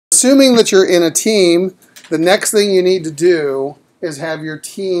assuming that you're in a team, the next thing you need to do is have your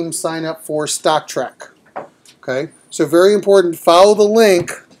team sign up for StockTrack. Okay, so very important, follow the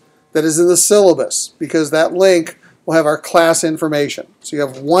link that is in the syllabus, because that link will have our class information. So you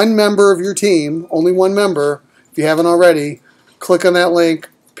have one member of your team, only one member. If you haven't already, click on that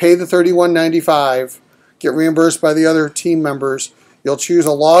link, pay the $31.95, get reimbursed by the other team members. You'll choose a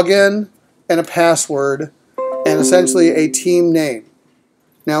login and a password and essentially a team name.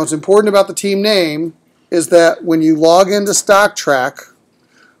 Now, what's important about the team name is that when you log into StockTrack,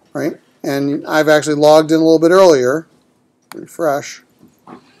 right, and I've actually logged in a little bit earlier, refresh,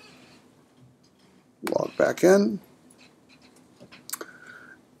 log back in,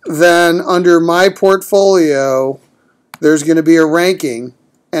 then under My Portfolio, there's going to be a ranking,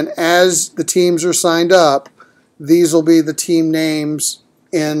 and as the teams are signed up, these will be the team names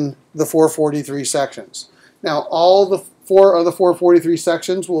in the 443 sections. Now, all the 4 of the 443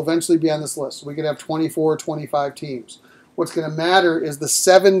 sections will eventually be on this list. We could have 24, 25 teams. What's going to matter is the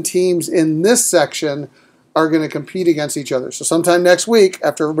 7 teams in this section are going to compete against each other. So sometime next week,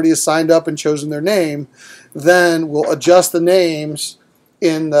 after everybody has signed up and chosen their name, then we'll adjust the names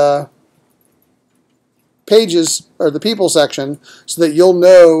in the pages or the people section so that you'll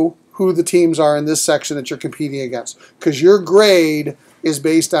know who the teams are in this section that you're competing against. Because your grade is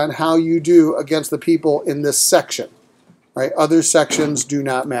based on how you do against the people in this section. Right? Other sections do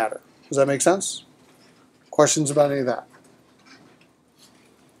not matter. Does that make sense? Questions about any of that?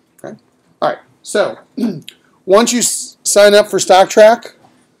 Okay. All right. So once you sign up for StockTrack,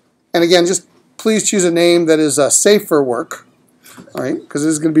 and again, just please choose a name that is safe for work, all right, because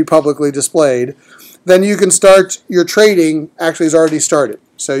this is going to be publicly displayed, then you can start your trading. Actually, it's already started.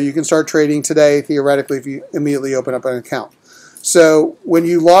 So you can start trading today, theoretically, if you immediately open up an account. So when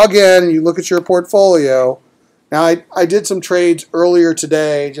you log in and you look at your portfolio, now I did some trades earlier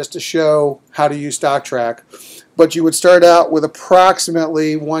today just to show how to use StockTrack, but you would start out with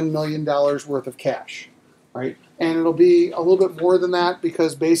approximately $1 million worth of cash, right? And it'll be a little bit more than that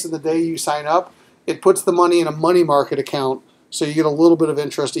because based on the day you sign up, it puts the money in a money market account, so you get a little bit of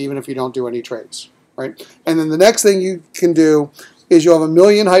interest even if you don't do any trades, right? And then the next thing you can do is you'll have $1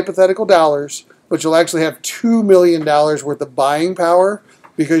 million hypothetical dollars, but you'll actually have $2 million worth of buying power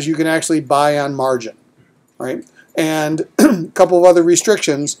because you can actually buy on margin, right? And a couple of other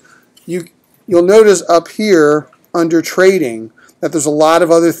restrictions. You'll notice up here under trading that there's a lot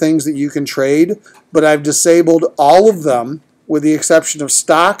of other things that you can trade, but I've disabled all of them with the exception of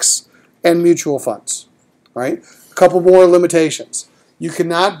stocks and mutual funds, right? A couple more limitations. You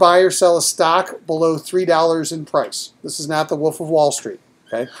cannot buy or sell a stock below $3 in price. This is not the Wolf of Wall Street,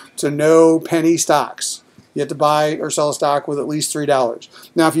 okay? So no penny stocks. You have to buy or sell a stock with at least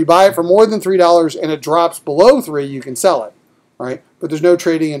 $3. Now, if you buy it for more than $3 and it drops below 3, you can sell it, right? But there's no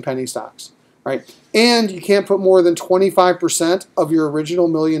trading in penny stocks, right? And you can't put more than 25% of your original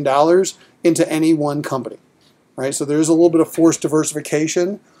 $1 million into any one company, right? So there's a little bit of forced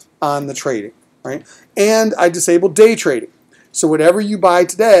diversification on the trading, right? And I disabled day trading. So whatever you buy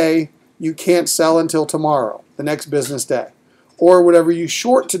today, you can't sell until tomorrow, the next business day. Or whatever you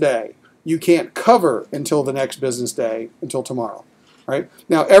short today, you can't cover until the next business day, until tomorrow, right?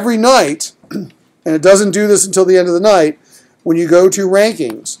 Now, every night, and it doesn't do this until the end of the night, when you go to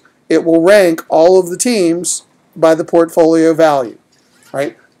rankings, it will rank all of the teams by the portfolio value,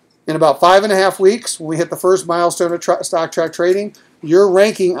 right? In about 5.5 weeks, when we hit the first milestone of StockTrack trading, your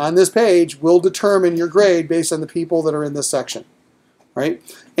ranking on this page will determine your grade based on the people that are in this section, right?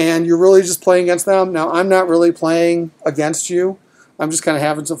 And you're really just playing against them. Now, I'm not really playing against you. I'm just kind of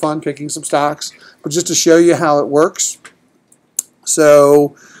having some fun picking some stocks, but just to show you how it works.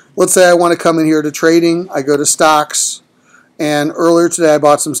 So let's say I want to come in here to trading. I go to stocks, and earlier today I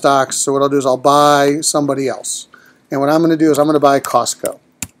bought some stocks. So what I'll do is I'll buy somebody else. And what I'm going to do is I'm going to buy Costco.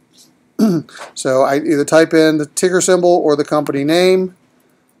 So I either type in the ticker symbol or the company name,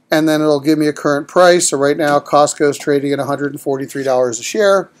 and then it'll give me a current price. So right now Costco is trading at $143 a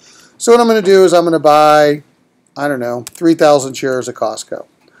share. So what I'm going to do is I'm going to buy, I don't know, 3,000 shares of Costco.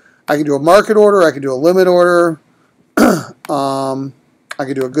 I can do a market order. I can do a limit order. I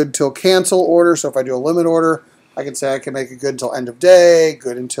can do a good till cancel order. So if I do a limit order, I can say I can make it good until end of day,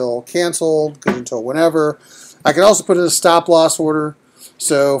 good until canceled, good until whenever. I can also put in a stop loss order.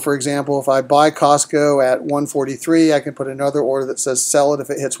 So, for example, if I buy Costco at 143, I can put another order that says sell it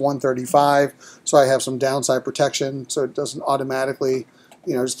if it hits 135. So I have some downside protection so it doesn't automatically,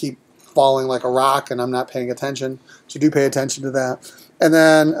 just keep falling like a rock and I'm not paying attention. So do pay attention to that. And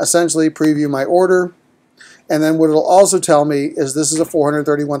then essentially preview my order. And then what it'll also tell me is this is a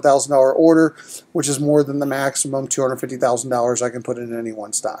 $431,000 order, which is more than the maximum $250,000 I can put in any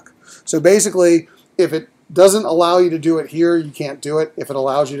one stock. So basically, if it doesn't allow you to do it here, you can't do it. If it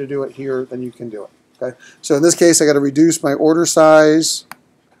allows you to do it here, then you can do it. Okay. So in this case, I got to reduce my order size.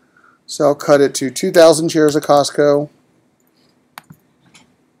 So I'll cut it to 2,000 shares of Costco.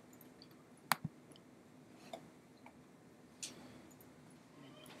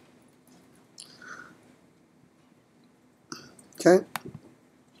 Okay.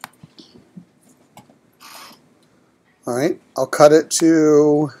 All right. I'll cut it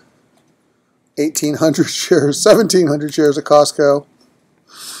to 1,800 shares, 1,700 shares of Costco.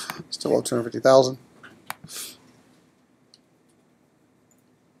 Still up 250,000.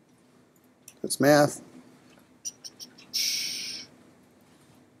 That's math.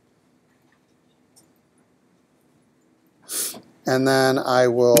 And then I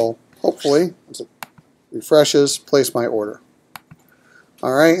will hopefully, as it refreshes, place my order.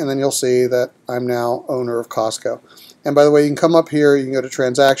 All right, and then you'll see that I'm now owner of Costco. And by the way, you can come up here, you can go to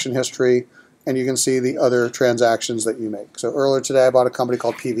transaction history, and you can see the other transactions that you make. So earlier today, I bought a company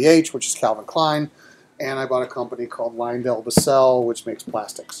called PVH, which is Calvin Klein, and I bought a company called LyondellBasell, which makes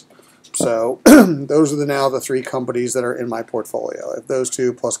plastics. So those are now the 3 companies that are in my portfolio. Those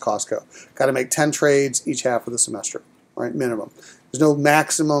 2 plus Costco. Got to make 10 trades each half of the semester, right? Minimum. There's no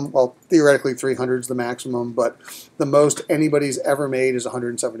maximum. Well, theoretically 300 is the maximum, but the most anybody's ever made is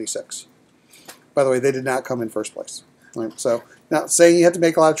 176. By the way, they did not come in first place. Right? So not saying you have to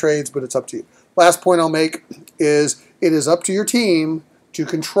make a lot of trades, but it's up to you. Last point I'll make is it is up to your team to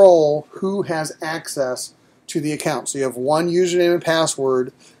control who has access to the account. So you have one username and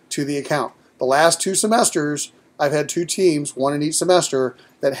password to the account. The last 2 semesters, I've had 2 teams, one in each semester,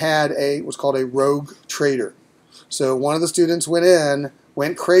 that had what's called a rogue trader. So one of the students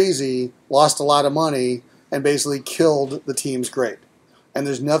went crazy, lost a lot of money, and basically killed the team's grade. And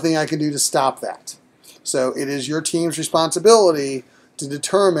there's nothing I can do to stop that. So it is your team's responsibility to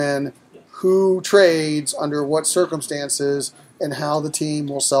determine who trades under what circumstances and how the team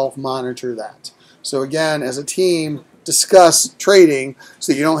will self-monitor that. So again, as a team, discuss trading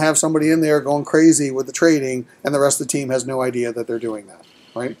so you don't have somebody in there going crazy with the trading and the rest of the team has no idea that they're doing that,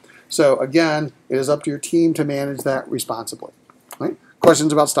 right? So again, it is up to your team to manage that responsibly, right?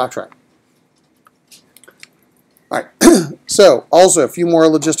 Questions about StockTrack? All right, so also a few more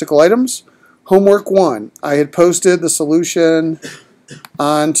logistical items. Homework 1, I had posted the solution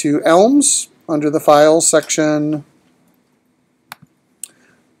onto Elms under the Files section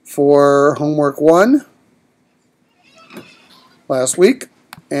for Homework 1 last week,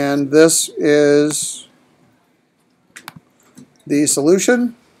 and this is the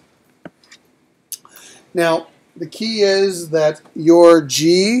solution. Now, the key is that your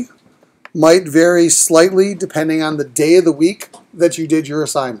G might vary slightly depending on the day of the week that you did your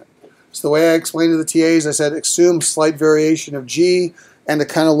assignment. So the way I explained to the TAs, I said assume slight variation of G and to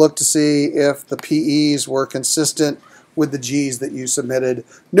kind of look to see if the PEs were consistent with the Gs that you submitted,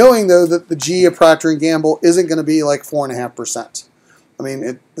 knowing though that the G of Procter & Gamble isn't going to be like 4.5%. I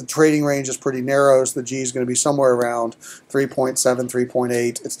mean, the trading range is pretty narrow, so the G is going to be somewhere around 3.7,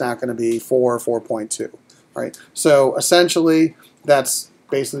 3.8. It's not going to be 4, 4.2, right? So essentially, that's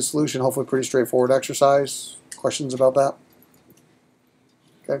basically the solution. Hopefully pretty straightforward exercise. Questions about that?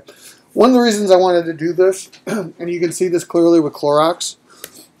 Okay. One of the reasons I wanted to do this, and you can see this clearly with Clorox,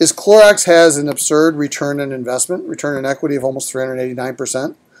 is Clorox has an absurd return on investment, return on equity of almost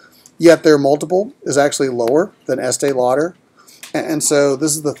 389%, yet their multiple is actually lower than Estee Lauder. And so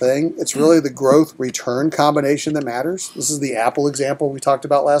this is the thing. It's really the growth-return combination that matters. This is the Apple example we talked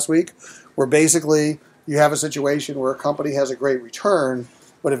about last week, where basically you have a situation where a company has a great return,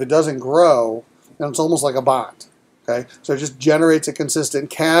 but if it doesn't grow, then it's almost like a bond. Okay? So it just generates a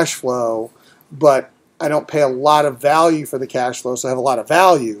consistent cash flow, but I don't pay a lot of value for the cash flow, so I have a lot of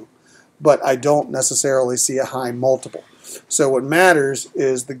value, but I don't necessarily see a high multiple. So what matters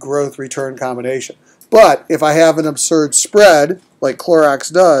is the growth-return combination. But if I have an absurd spread, like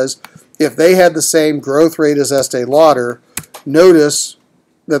Clorox does, if they had the same growth rate as Estee Lauder, notice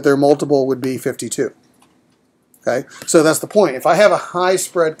that their multiple would be 52. Okay? So that's the point. If I have a high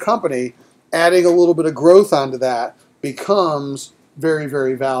spread company, adding a little bit of growth onto that becomes very,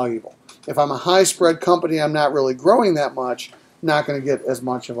 very valuable. If I'm a high spread company, I'm not really growing that much, not going to get as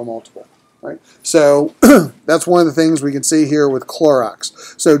much of a multiple. Right? So that's one of the things we can see here with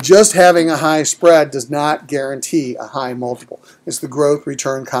Clorox. So just having a high spread does not guarantee a high multiple. It's the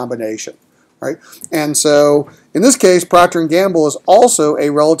growth-return combination. Right? And so in this case, Procter & Gamble is also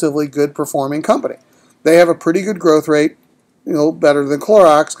a relatively good performing company. They have a pretty good growth rate, better than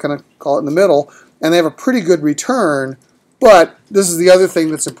Clorox, kind of call it in the middle, and they have a pretty good return, but this is the other thing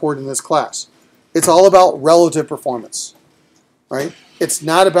that's important in this class. It's all about relative performance, right? It's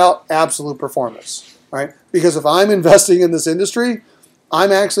not about absolute performance, right? Because if I'm investing in this industry,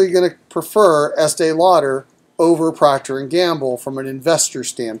 I'm actually going to prefer Estee Lauder over Procter & Gamble from an investor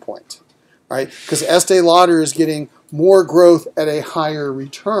standpoint, right? Because Estee Lauder is getting more growth at a higher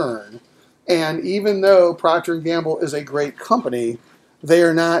return. And even though Procter & Gamble is a great company, they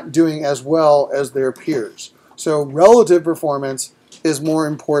are not doing as well as their peers. So relative performance is more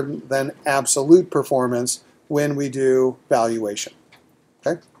important than absolute performance when we do valuation.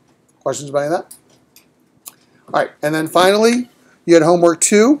 Okay? Questions about any of that? All right, and then finally, you had homework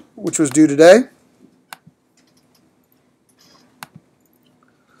 2, which was due today.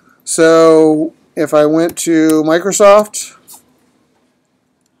 So if I went to Microsoft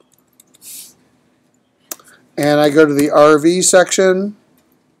and I go to the RV section,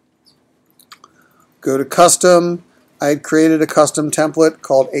 go to custom, I had created a custom template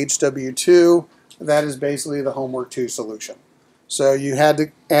called HW2. That is basically the homework 2 solution. So you had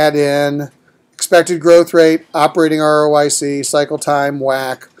to add in expected growth rate, operating ROIC, cycle time,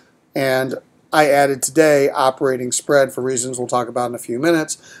 WACC, and I added today operating spread for reasons we'll talk about in a few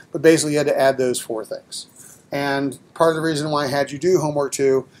minutes. But basically you had to add those 4 things. And part of the reason why I had you do homework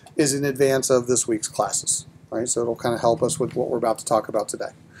 2 is in advance of this week's classes. Right? So it'll kind of help us with what we're about to talk about today.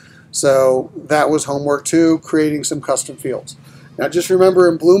 So that was homework 2, creating some custom fields. Now just remember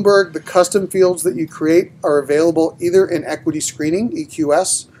in Bloomberg, the custom fields that you create are available either in equity screening,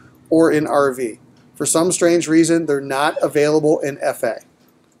 EQS, or in RV. For some strange reason, they're not available in FA.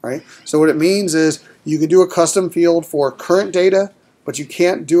 Right? So what it means is you can do a custom field for current data, but you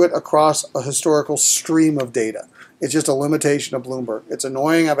can't do it across a historical stream of data. It's just a limitation of Bloomberg. It's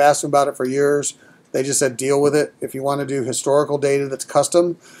annoying. I've asked them about it for years. They just said deal with it. If you want to do historical data that's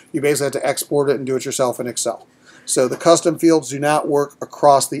custom, you basically have to export it and do it yourself in Excel. So the custom fields do not work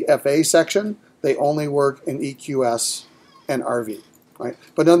across the FA section. They only work in EQS and RV. Right?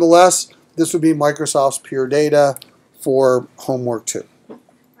 But nonetheless, this would be Microsoft's pure data for homework 2.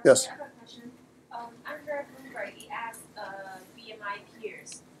 Yes? I have a question. Under Bloomberg, it asks BMI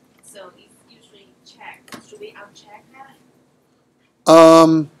peers. So it's usually checked. Should we uncheck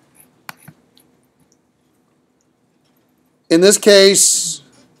that? In this case,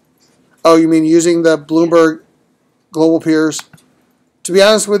 oh, you mean using the Bloomberg Global Peers? To be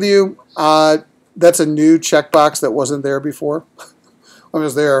honest with you, that's a new checkbox that wasn't there before. I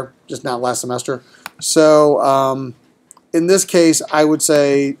was there, just not last semester. So in this case, I would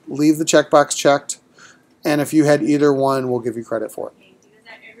say leave the checkbox checked, and if you had either one, we'll give you credit for it. Okay, because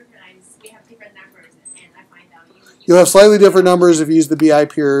I recognize we have different numbers, and I find out You'll have slightly different numbers if you use the BI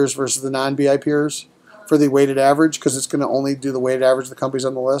peers versus the non-BI peers for the weighted average, because it's going to only do the weighted average of the companies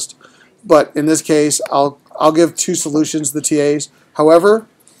on the list. But in this case, I'll give 2 solutions to the TAs. However,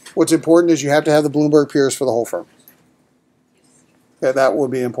 what's important is you have to have the Bloomberg peers for the whole firm. Yeah, that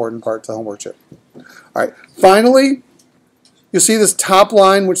would be an important part to homework 2. All right. Finally, you'll see this top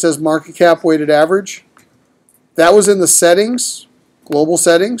line which says market cap weighted average. That was in the settings, global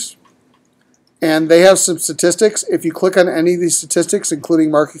settings. And they have some statistics. If you click on any of these statistics,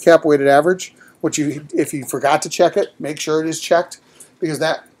 including market cap weighted average, if you forgot to check it, make sure it is checked, because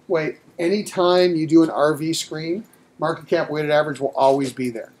that way, anytime you do an RV screen, market cap weighted average will always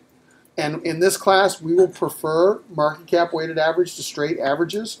be there. And in this class, we will prefer market cap weighted average to straight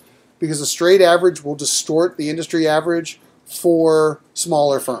averages, because a straight average will distort the industry average for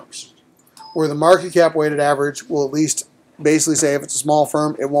smaller firms, where the market cap weighted average will at least basically say if it's a small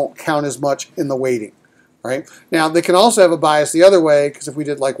firm, it won't count as much in the weighting. Right? Now, they can also have a bias the other way, because if we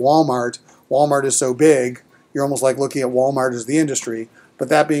did like Walmart is so big, you're almost like looking at Walmart as the industry. But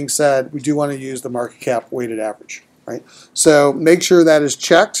that being said, we do want to use the market cap weighted average. Right? So make sure that is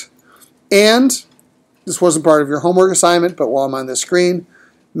checked. And this wasn't part of your homework assignment, but while I'm on this screen,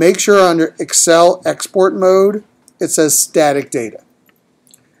 make sure under Excel export mode, it says static data,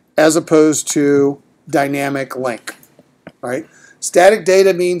 as opposed to dynamic link. Right? Static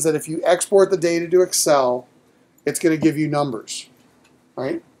data means that if you export the data to Excel, it's going to give you numbers.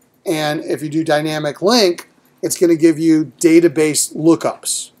 Right? And if you do dynamic link, it's going to give you database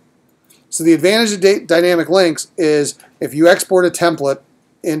lookups. So the advantage of dynamic links is if you export a template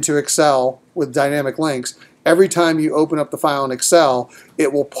into Excel with dynamic links, every time you open up the file in Excel,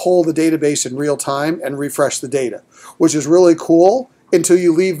 it will pull the database in real time and refresh the data, which is really cool until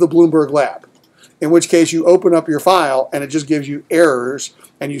you leave the Bloomberg lab, in which case you open up your file and it just gives you errors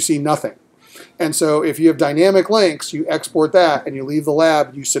and you see nothing. And so if you have dynamic links, you export that and you leave the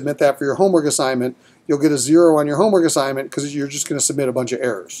lab, you submit that for your homework assignment, you'll get a 0 on your homework assignment because you're just going to submit a bunch of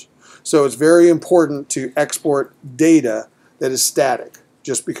errors. So it's very important to export data that is static,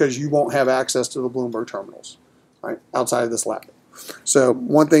 just because you won't have access to the Bloomberg terminals, right, outside of this lab. So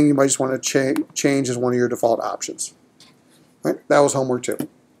one thing you might just want to change is one of your default options. Right? That was homework 2.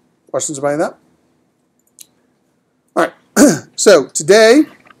 Questions about that? All right. So today,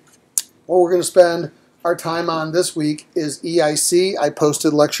 what we're going to spend our time on this week is EIC. I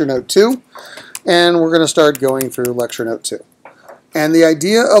posted lecture note 2, and we're going to start going through lecture note 2. And the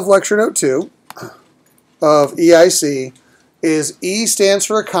idea of lecture note 2 of EIC is E stands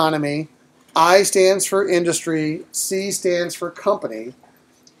for economy, I stands for industry, C stands for company.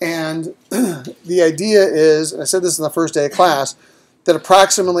 And the idea is, and I said this in the first day of class, that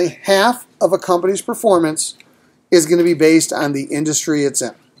approximately half of a company's performance is going to be based on the industry it's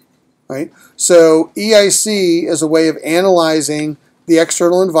in. Right? So EIC is a way of analyzing the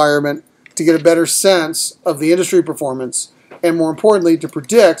external environment to get a better sense of the industry performance, and more importantly, to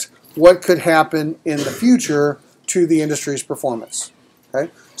predict what could happen in the future to the industry's performance.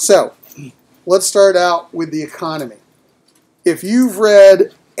 Okay? So let's start out with the economy. If you've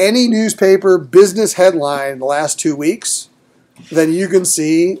read any newspaper business headline in the last 2 weeks, then you can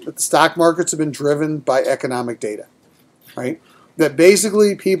see that the stock markets have been driven by economic data, right? That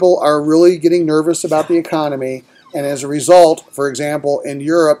basically people are really getting nervous about the economy, and as a result, for example, in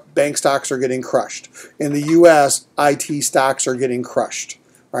Europe, bank stocks are getting crushed. In the U.S., IT stocks are getting crushed,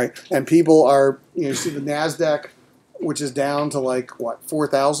 right? And people are, you see the NASDAQ, which is down to like, what,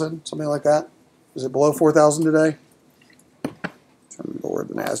 4,000, something like that? Is it below 4,000 today? I'm trying to remember where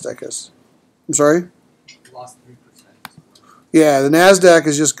the NASDAQ is. I'm sorry? Lost 3%. Yeah, the NASDAQ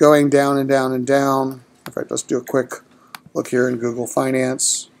is just going down and down and down. In fact, let's do a quick look here in Google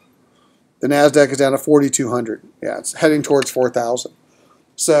Finance. The NASDAQ is down to 4,200. Yeah, it's heading towards 4,000.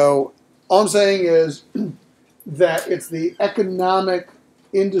 So all I'm saying is that it's the economic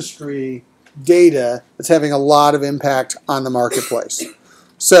industry data that's having a lot of impact on the marketplace.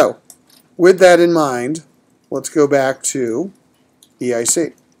 So with that in mind, let's go back to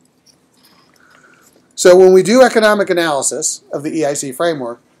EIC. So when we do economic analysis of the EIC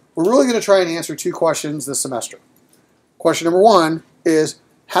framework, we're really going to try and answer 2 questions this semester. Question number 1 is,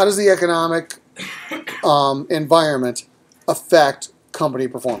 how does the economic environment affect company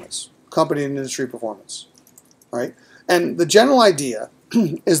performance, company and industry performance, right? And the general idea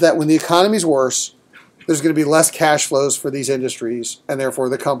is that when the economy's worse, there's going to be less cash flows for these industries, and therefore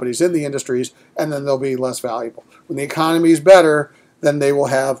the companies in the industries, and then they'll be less valuable. When the economy is better, then they will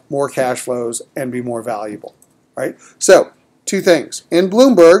have more cash flows and be more valuable, right? So, 2 things. In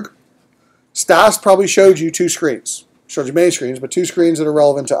Bloomberg, Stas probably showed you 2 screens. Showed you many screens, but 2 screens that are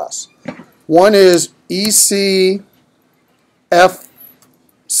relevant to us. One is ECFC,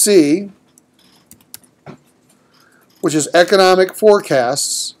 which is economic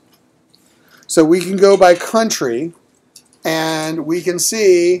forecasts. So we can go by country, and we can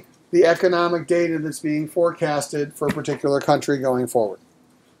see the economic data that's being forecasted for a particular country going forward.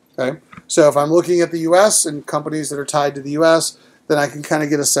 Okay? So if I'm looking at the U.S. and companies that are tied to the U.S., then I can kind of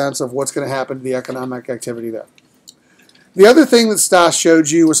get a sense of what's going to happen to the economic activity there. The other thing that Stas showed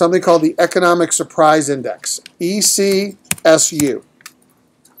you was something called the Economic Surprise Index, ECSU.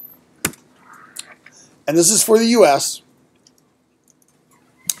 And this is for the U.S.,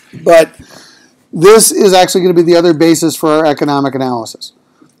 but this is actually going to be the other basis for our economic analysis.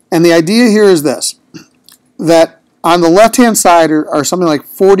 And the idea here is this, that on the left-hand side are something like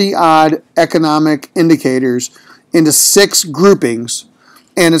 40-odd economic indicators into 6 groupings,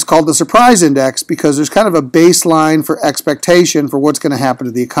 and it's called the surprise index because there's kind of a baseline for expectation for what's going to happen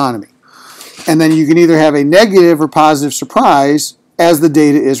to the economy. And then you can either have a negative or positive surprise as the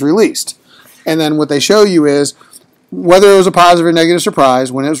data is released. And then what they show you is whether it was a positive or negative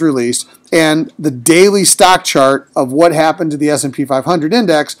surprise when it was released, and the daily stock chart of what happened to the S&P 500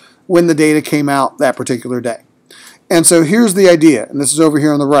 index when the data came out that particular day. And so here's the idea, and this is over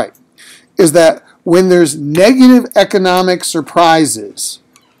here on the right, is that when there's negative economic surprises,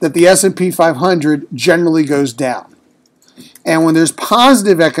 that the S&P 500 generally goes down. And when there's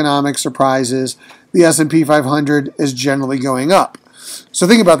positive economic surprises, the S&P 500 is generally going up. So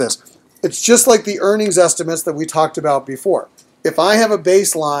think about this. It's just like the earnings estimates that we talked about before. If I have a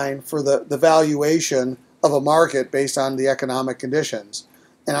baseline for the valuation of a market based on the economic conditions,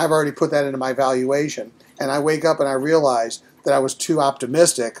 and I've already put that into my valuation, and I wake up and I realize that I was too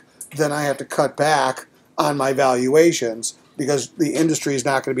optimistic, then I have to cut back on my valuations because the industry is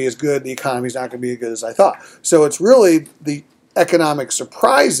not going to be as good, the economy is not going to be as good as I thought. So it's really the economic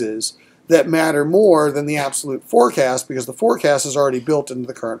surprises that matter more than the absolute forecast because the forecast is already built into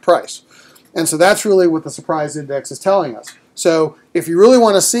the current price. And so that's really what the surprise index is telling us. So if you really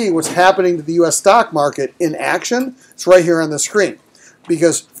want to see what's happening to the U.S. stock market in action, it's right here on the screen.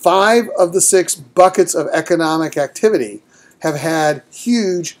 Because 5 of the 6 buckets of economic activity have had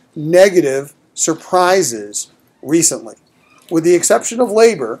huge negative surprises recently. With the exception of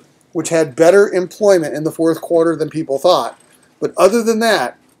labor, which had better employment in the fourth quarter than people thought. But other than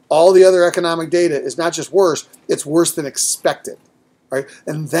that, all the other economic data is not just worse, it's worse than expected. Right?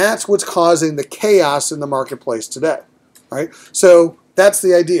 And that's what's causing the chaos in the marketplace today. Right? So that's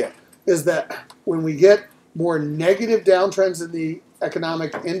the idea, is that when we get more negative downtrends in the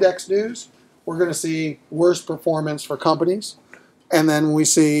economic index news, we're going to see worse performance for companies. And then we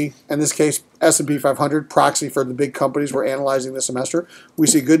see, in this case, S&P 500, proxy for the big companies we're analyzing this semester, we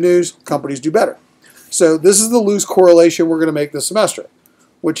see good news, companies do better. So this is the loose correlation we're going to make this semester,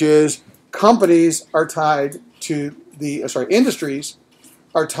 which is companies are tied to the, industries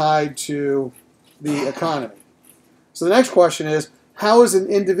are tied to the economy. So the next question is, how is an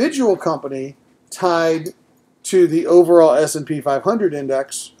individual company tied to the overall S&P 500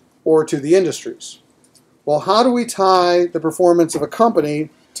 index or to the industries? Well, how do we tie the performance of a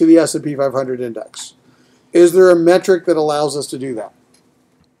company to the S&P 500 index? Is there a metric that allows us to do that?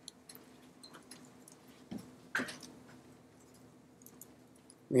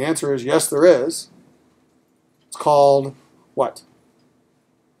 The answer is yes, there is. It's called what?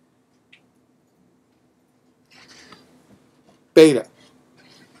 Beta.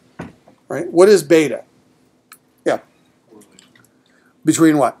 Right? What is beta? Yeah.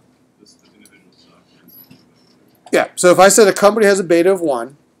 Between what? Yeah. So if I said a company has a beta of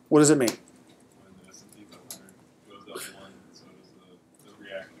 1, what does it mean? When the S&P 500 goes up 1, so does the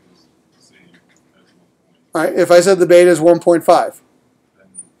reaction is the same as 1 point. All right. If I said the beta is 1.5. Then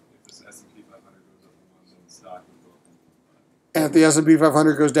if this S&P 500 goes up 1, then the stock would go up 1.5. And if the S&P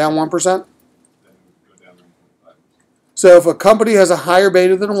 500 goes down 1%? Then it would go down 1.5. So if a company has a higher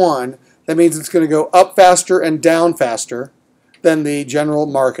beta than 1, that means it's going to go up faster and down faster than the general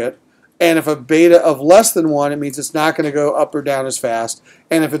market. And if a beta of less than 1, it means it's not going to go up or down as fast.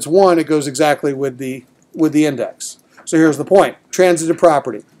 And if it's 1, it goes exactly with the index. So here's the point. Transitive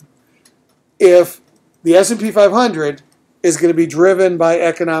property. If the S&P 500 is going to be driven by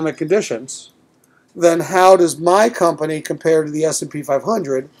economic conditions, then how does my company compare to the S&P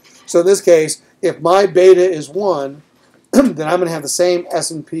 500? So in this case, if my beta is 1, then I'm going to have the same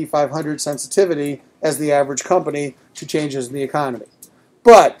S&P 500 sensitivity as the average company to changes in the economy.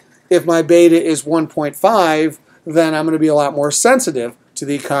 But if my beta is 1.5, then I'm going to be a lot more sensitive to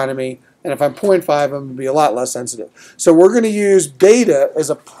the economy. And if I'm 0.5, I'm going to be a lot less sensitive. So we're going to use beta as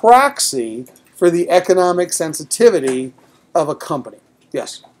a proxy for the economic sensitivity of a company.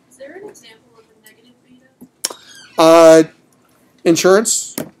 Yes? Is there an example of a negative beta?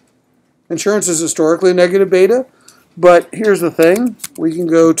 Insurance. Insurance is historically negative beta. But here's the thing. We can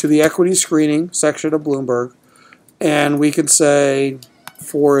go to the equity screening section of Bloomberg, and we can say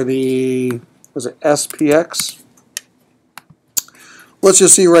for the, was it SPX? Let's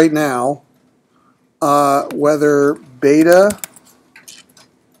just see right now whether beta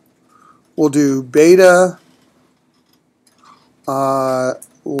will do beta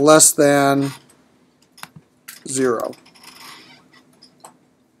less than 0.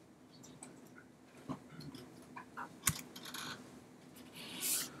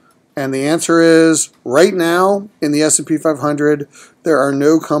 And the answer is, right now, in the S&P 500, there are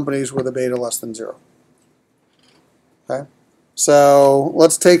no companies with a beta less than 0. Okay? So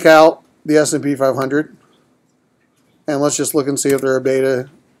let's take out the S&P 500, and let's just look and see if there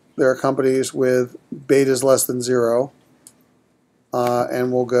are companies with betas less than 0.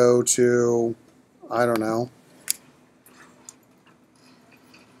 And we'll go to, I don't know,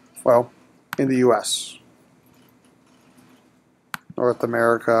 well, in the U.S., North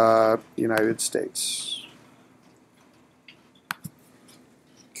America, United States.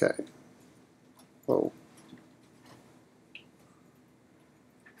 Okay. Whoa.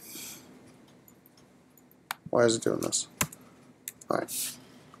 Why is it doing this? All right.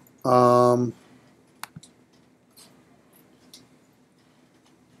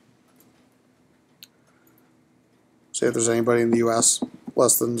 See if there's anybody in the U.S.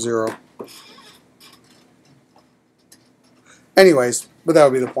 less than 0. Anyways, but that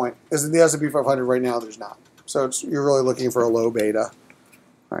would be the point. Is in the S&P 500 right now, there's not. So you're really looking for a low beta.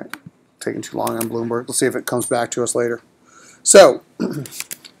 All right, taking too long on Bloomberg. Let's see if it comes back to us later. So,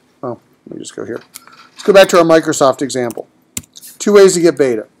 well, let me just go here. Let's go back to our Microsoft example. 2 ways to get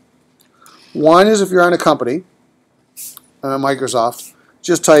beta. One is if you're on a company, on a Microsoft,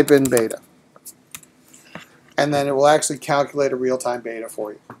 just type in beta. And then it will actually calculate a real-time beta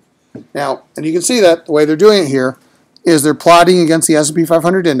for you. Now, and you can see that the way they're doing it here, is they're plotting against the S&P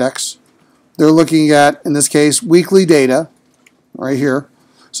 500 index. They're looking at, in this case, weekly data right here.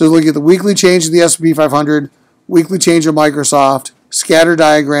 So they're looking at the weekly change of the S&P 500, weekly change of Microsoft, scatter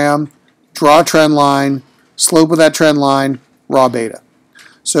diagram, draw trend line, slope of that trend line, raw beta.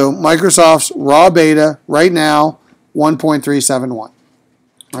 So Microsoft's raw beta right now, 1.371.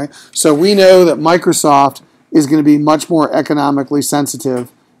 Right? So we know that Microsoft is going to be much more economically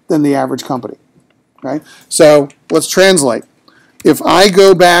sensitive than the average company. Right? So let's translate. If I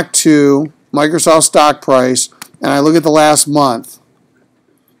go back to Microsoft stock price and I look at the last month,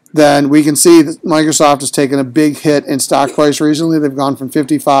 then we can see that Microsoft has taken a big hit in stock price recently. They've gone from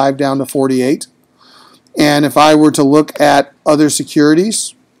 55 down to 48. And if I were to look at other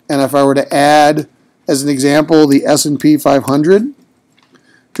securities, and if I were to add, as an example, the S&P 500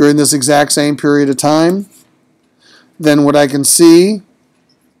 during this exact same period of time, then what I can see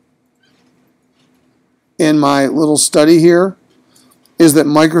in my little study here is that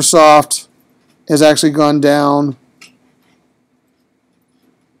Microsoft has actually gone down,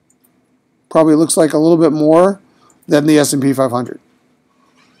 probably looks like a little bit more than the S&P 500.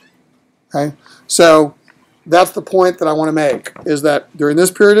 Okay, so that's the point that I want to make, is that during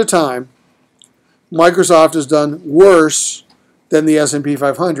this period of time, Microsoft has done worse than the S&P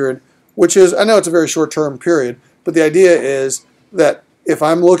 500, which is, I know it's a very short-term period, but the idea is that if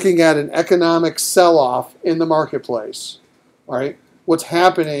I'm looking at an economic sell-off in the marketplace, right, what's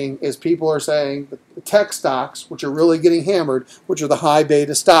happening is people are saying that the tech stocks, which are really getting hammered, which are the high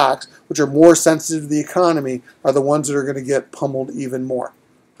beta stocks, which are more sensitive to the economy, are the ones that are going to get pummeled even more,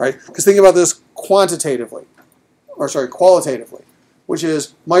 right? Because think about this qualitatively, which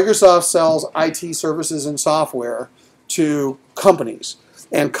is Microsoft sells IT services and software to companies,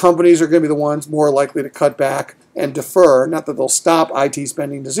 and companies are going to be the ones more likely to cut back and defer. Not that they'll stop IT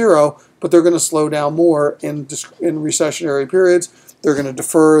spending to zero, but they're going to slow down more in recessionary periods. They're going to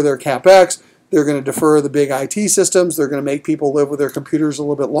defer their CapEx. They're going to defer the big IT systems. They're going to make people live with their computers a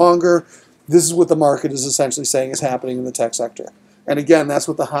little bit longer. This is what the market is essentially saying is happening in the tech sector. And again, that's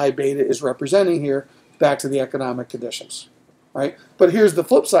what the high beta is representing here, back to the economic conditions. Right? But here's the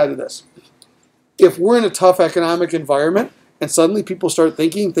flip side of this. If we're in a tough economic environment and suddenly people start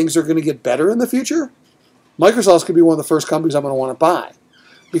thinking things are going to get better in the future, Microsoft could be one of the first companies I'm going to want to buy.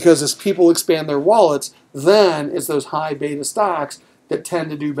 Because as people expand their wallets, then it's those high beta stocks that tend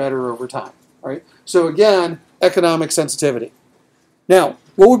to do better over time. Right? So again, economic sensitivity. Now,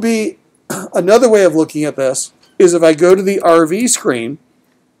 what would be another way of looking at this is if I go to the RV screen,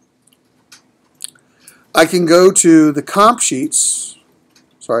 I can go to the comp sheets,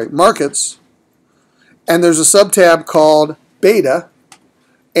 markets, and there's a subtab called beta,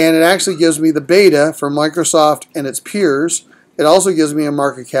 and it actually gives me the beta for Microsoft and its peers. It also gives me a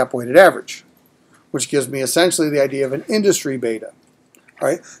market cap weighted average, which gives me essentially the idea of an industry beta.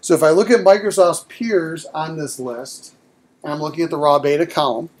 Right? So if I look at Microsoft's peers on this list, and I'm looking at the raw beta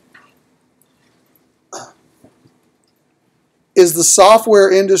column, is the software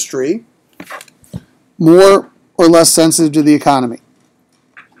industry more or less sensitive to the economy?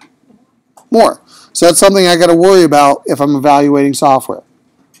 More. So that's something I got to worry about if I'm evaluating software.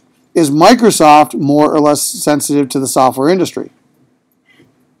 Is Microsoft more or less sensitive to the software industry?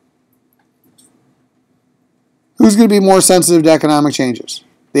 Who's going to be more sensitive to economic changes?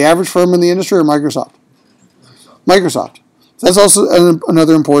 The average firm in the industry or Microsoft? Microsoft. So that's also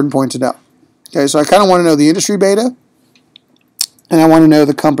another important point to know. Okay, so I kind of want to know the industry beta, and I want to know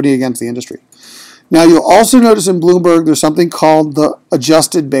the company against the industry. Now, you'll also notice in Bloomberg there's something called the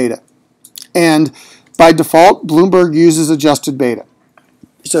adjusted beta. And by default, Bloomberg uses adjusted beta.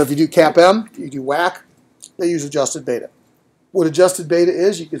 So if you do CAPM, you do WAC, they use adjusted beta. What adjusted beta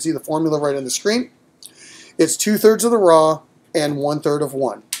is, you can see the formula right on the screen. It's 2/3 of the raw and 1/3 of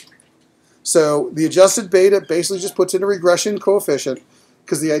 1. So the adjusted beta basically just puts in a regression coefficient,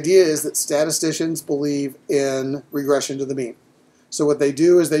 because the idea is that statisticians believe in regression to the mean. So what they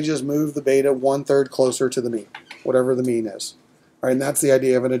do is they just move the beta 1/3 closer to the mean, whatever the mean is. All right, and that's the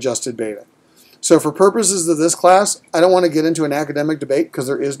idea of an adjusted beta. So for purposes of this class, I don't want to get into an academic debate because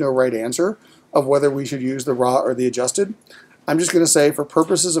there is no right answer of whether we should use the raw or the adjusted. I'm just going to say for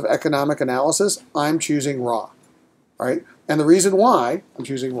purposes of economic analysis, I'm choosing raw. All right? And the reason why I'm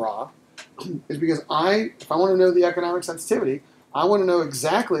choosing raw is because if I want to know the economic sensitivity, I want to know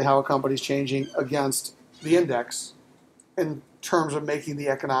exactly how a company is changing against the index in terms of making the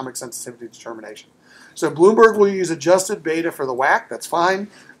economic sensitivity determination. So Bloomberg will use adjusted beta for the WAC, that's fine,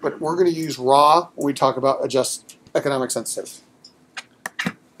 but we're going to use raw when we talk about economic sensitivity.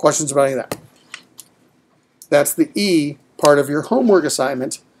 Questions about any of that? That's the E part of your homework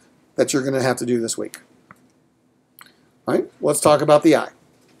assignment that you're going to have to do this week. All right, let's talk about the I.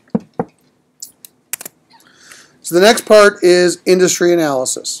 So the next part is industry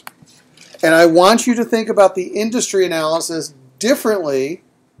analysis. And I want you to think about the industry analysis differently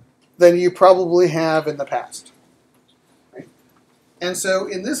than you probably have in the past. Right? And so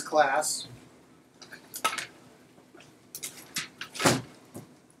in this class,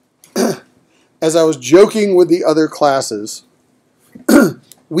 as I was joking with the other classes,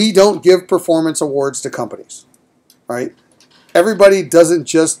 we don't give performance awards to companies. Right? Everybody doesn't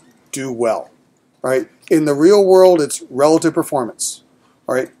just do well. Right? In the real world, it's relative performance.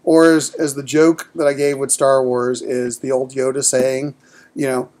 All right? Or as the joke that I gave with Star Wars is the old Yoda saying, you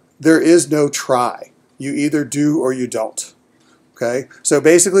know, there is no try. You either do or you don't. Okay? So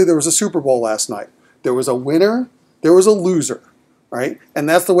basically, there was a Super Bowl last night. There was a winner, there was a loser. Right? And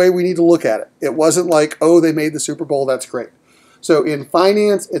that's the way we need to look at it. It wasn't like, oh, they made the Super Bowl, that's great. So in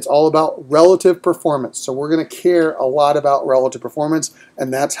finance, it's all about relative performance. So we're going to care a lot about relative performance,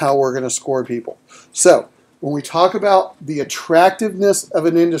 and that's how we're going to score people. So when we talk about the attractiveness of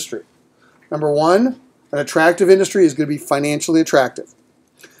an industry, number one, an attractive industry is going to be financially attractive.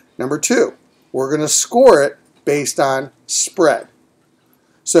 Number two, we're going to score it based on spread.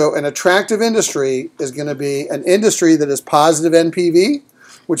 So an attractive industry is going to be an industry that is positive NPV,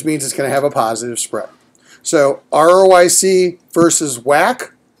 which means it's going to have a positive spread. So ROIC versus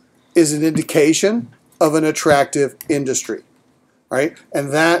WACC is an indication of an attractive industry, right?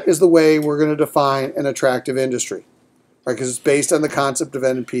 And that is the way we're going to define an attractive industry, right? Because it's based on the concept of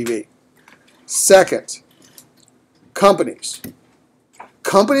NPV. Second, companies.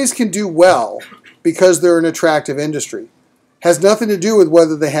 Companies can do well because they're an attractive industry. Has nothing to do with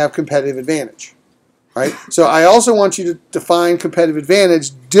whether they have competitive advantage, right? So I also want you to define competitive advantage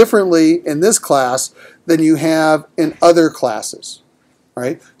differently in this class than you have in other classes,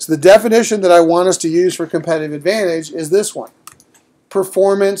 right? So the definition that I want us to use for competitive advantage is this one: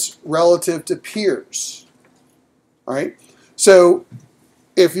 performance relative to peers, all right? So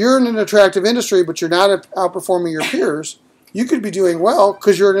if you're in an attractive industry but you're not outperforming your peers, you could be doing well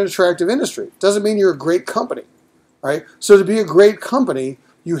because you're in an attractive industry. Doesn't mean you're a great company, right? So to be a great company,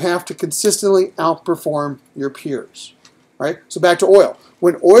 you have to consistently outperform your peers, right? So back to oil.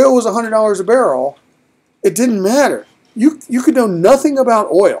 When oil was $100 a barrel, it didn't matter. You could know nothing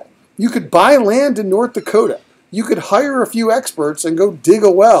about oil. You could buy land in North Dakota. You could hire a few experts and go dig a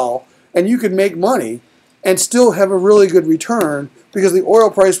well, and you could make money and still have a really good return because the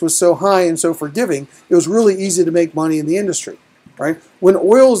oil price was so high and so forgiving, it was really easy to make money in the industry, right? When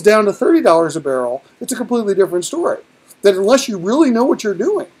oil is down to $30 a barrel, it's a completely different story. That unless you really know what you're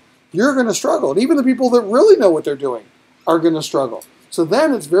doing, you're going to struggle. And even the people that really know what they're doing are going to struggle. So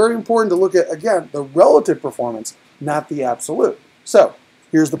then it's very important to look at, again, the relative performance, not the absolute. So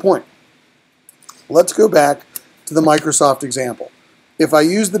here's the point. Let's go back to the Microsoft example. If I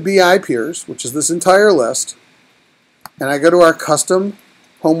use the BI peers, which is this entire list, and I go to our custom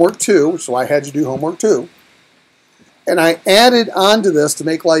homework 2, so I had you do homework 2, and I added onto this to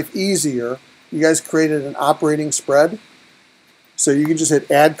make life easier, you guys created an operating spread. So you can just hit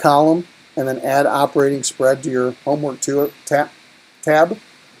add column and then add operating spread to your homework 2 tab.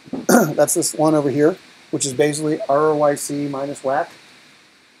 That's this one over here, which is basically ROIC minus WACC,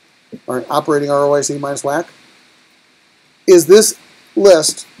 or operating ROIC minus WACC. Is this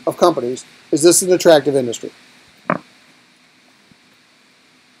list of companies, is this an attractive industry?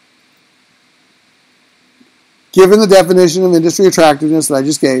 Given the definition of industry attractiveness that I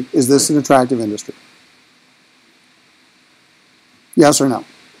just gave, is this an attractive industry? Yes or no?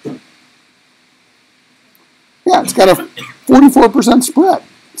 Yeah, it's got a 44% spread.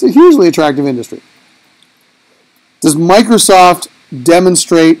 It's a hugely attractive industry. Does Microsoft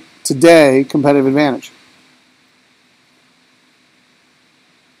demonstrate today competitive advantage?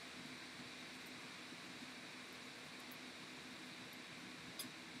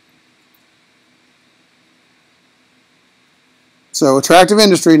 So attractive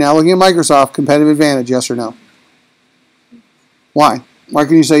industry, now looking at Microsoft, competitive advantage, yes or no? Why? Why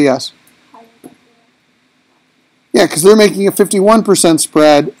can you say yes? Yeah, because they're making a 51%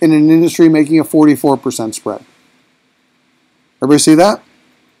 spread in an industry making a 44% spread. Everybody see that?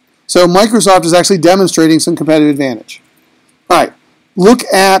 So Microsoft is actually demonstrating some competitive advantage. All right, look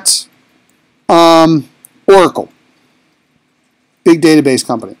at Oracle, big database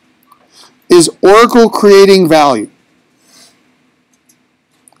company. Is Oracle creating value?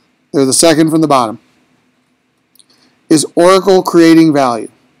 They're the second from the bottom. Is Oracle creating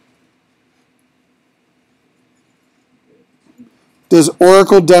value? Does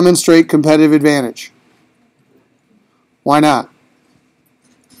Oracle demonstrate competitive advantage? Why not?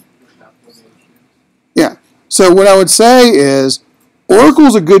 Yeah. So what I would say is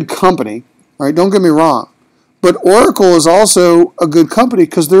Oracle's a good company, right? Don't get me wrong. But Oracle is also a good company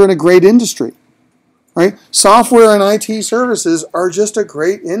because they're in a great industry, right? Software and IT services are just a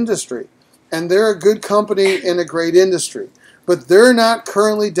great industry. And they're a good company in a great industry. But they're not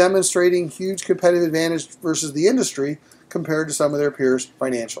currently demonstrating huge competitive advantage versus the industry compared to some of their peers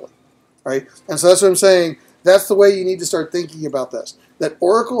financially, right? And so that's what I'm saying. That's the way you need to start thinking about this. That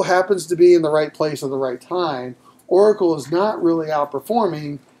Oracle happens to be in the right place at the right time. Oracle is not really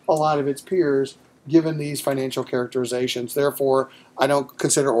outperforming a lot of its peers given these financial characterizations. Therefore, I don't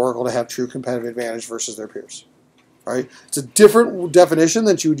consider Oracle to have true competitive advantage versus their peers. Right? It's a different definition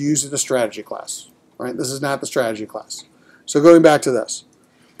than you would use in the strategy class. Right? This is not the strategy class. So going back to this.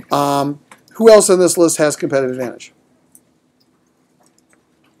 Who else on this list has competitive advantage?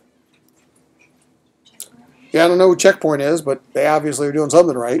 Yeah, I don't know who Checkpoint is, but they obviously are doing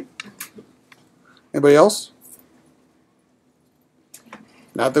something right. Anybody else?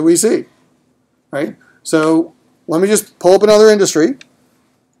 Not that we see. Right? So let me just pull up another industry.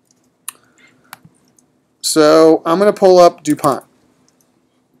 So I'm going to pull up DuPont.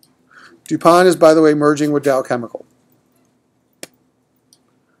 DuPont is, by the way, merging with Dow Chemical.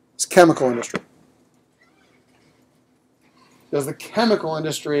 It's chemical industry. Is the chemical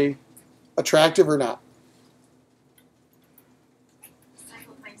industry attractive or not?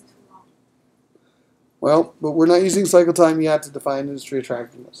 Cycle time's too long. Well, but we're not using cycle time yet to define industry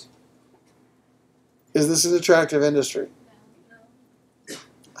attractiveness. Is this an attractive industry? No.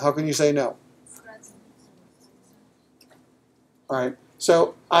 How can you say no? Spreads. All right.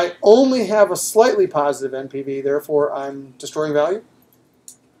 So I only have a slightly positive NPV, therefore I'm destroying value?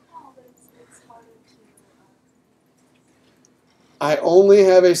 No, but it's harder to. I only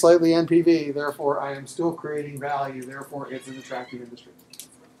have a slightly NPV, therefore I am still creating value, therefore it's an attractive industry.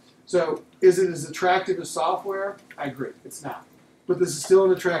 So is it as attractive as software? I agree, it's not. But this is still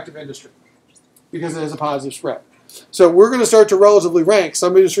an attractive industry because it has a positive spread. So we're going to start to relatively rank.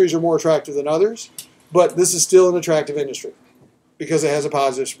 Some industries are more attractive than others, but this is still an attractive industry because it has a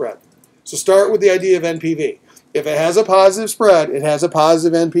positive spread. So start with the idea of NPV. If it has a positive spread, it has a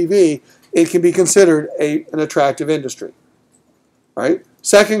positive NPV, it can be considered an attractive industry. All right?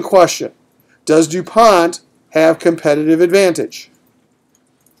 Second question, does DuPont have competitive advantage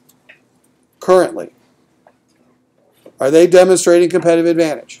currently? Are they demonstrating competitive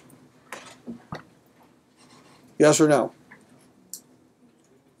advantage? Yes or no?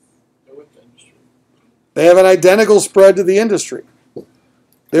 They have an identical spread to the industry.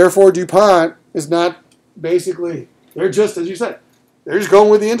 Therefore, DuPont is not basically, they're just, as you said, they're just going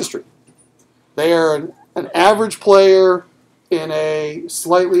with the industry. They are an average player in a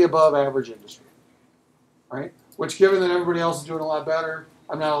slightly above average industry. Right? Which, given that everybody else is doing a lot better,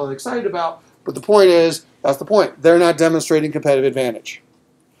 I'm not all that excited about. But the point is, that's the point. They're not demonstrating competitive advantage.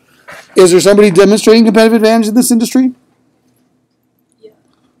 Is there somebody demonstrating competitive advantage in this industry? Yeah.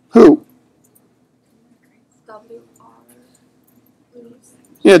 Who? WR.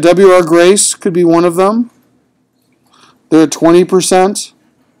 Yeah, WR Grace could be one of them. They're at 20%.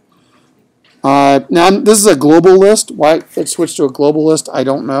 Now, this is a global list. Why it switched to a global list, I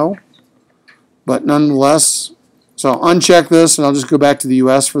don't know. But nonetheless, so I'll uncheck this, and I'll just go back to the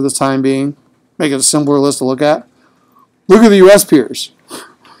U.S. for the time being. Make it a simpler list to look at. Look at the U.S. peers.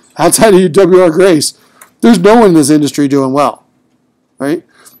 Outside of WR Grace, there's no one in this industry doing well. Right?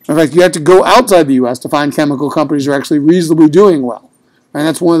 In fact, you have to go outside the U.S. to find chemical companies that are actually reasonably doing well. And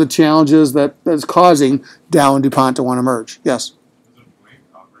that's one of the challenges that's causing Dow and DuPont to want to merge. Yes?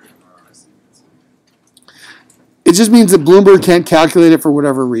 It just means that Bloomberg can't calculate it for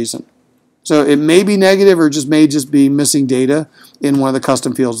whatever reason. So it may be negative or may just be missing data in one of the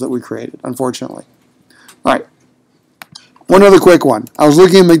custom fields that we created, unfortunately. All right. One other quick one. I was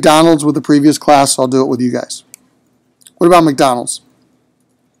looking at McDonald's with the previous class, so I'll do it with you guys. What about McDonald's?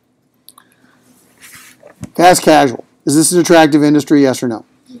 Fast casual. Is this an attractive industry, yes or no?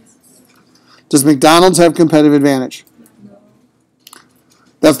 Yes. Does McDonald's have competitive advantage? No.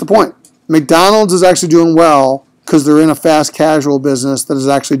 That's the point. McDonald's is actually doing well because they're in a fast casual business that is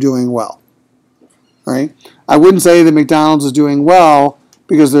actually doing well. All right? I wouldn't say that McDonald's is doing well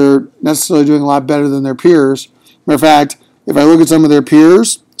because they're necessarily doing a lot better than their peers. Matter of fact, if I look at some of their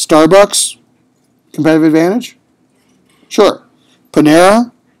peers, Starbucks, competitive advantage? Sure.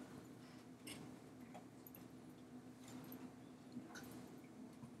 Panera?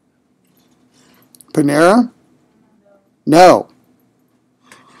 Panera? No.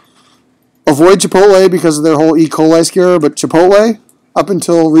 Avoid Chipotle because of their whole E. coli scare, but Chipotle, up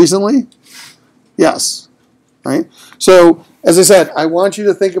until recently, yes. Right? So As I said, I want you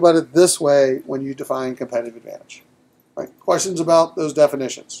to think about it this way when you define competitive advantage. Right? Questions about those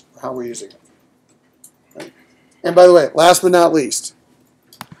definitions, how we're using it. Right? And by the way, last but not least,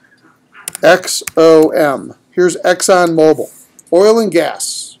 XOM. Here's ExxonMobil. Oil and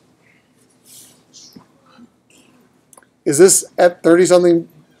gas. Is this at 30-something?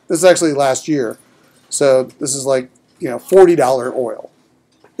 This is actually last year. So this is like, $40 oil.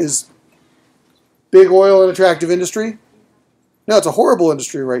 Is big oil an attractive industry? No, it's a horrible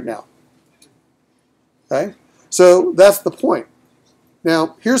industry right now. Okay? So that's the point.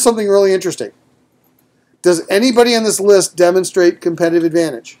 Now, here's something really interesting. Does anybody on this list demonstrate competitive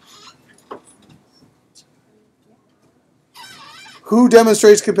advantage? Who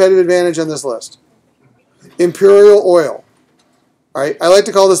demonstrates competitive advantage on this list? Imperial Oil. All right? I like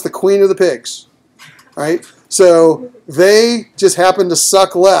to call this the queen of the pigs. All right? So they just happen to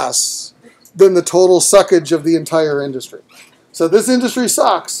suck less than the total suckage of the entire industry. So this industry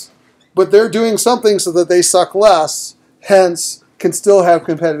sucks, but they're doing something so that they suck less, hence can still have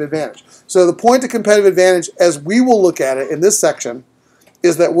competitive advantage. So the point of competitive advantage, as we will look at it in this section,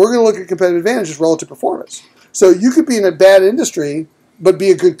 is that we're going to look at competitive advantage as relative performance. So you could be in a bad industry, but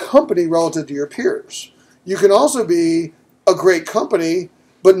be a good company relative to your peers. You can also be a great company,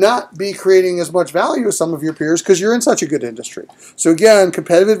 but not be creating as much value as some of your peers because you're in such a good industry. So again,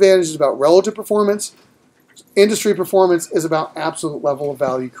 competitive advantage is about relative performance. Industry performance is about absolute level of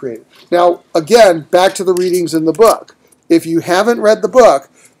value created. Now, again, back to the readings in the book. If you haven't read the book,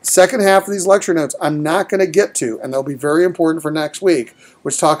 second half of these lecture notes I'm not going to get to, and they'll be very important for next week,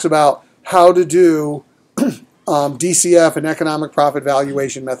 which talks about how to do DCF and economic profit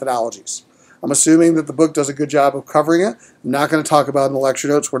valuation methodologies. I'm assuming that the book does a good job of covering it. I'm not going to talk about it in the lecture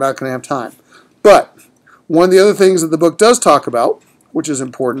notes. We're not going to have time. But one of the other things that the book does talk about, which is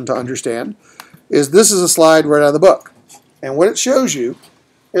important to understand, is this is a slide right out of the book. And what it shows you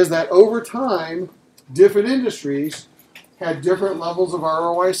is that over time, different industries had different levels of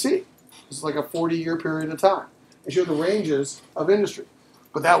ROIC. This is like a 40-year period of time. It showed the ranges of industry.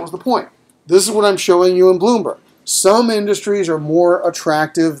 But that was the point. This is what I'm showing you in Bloomberg. Some industries are more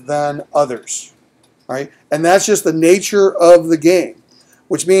attractive than others, right? And that's just the nature of the game,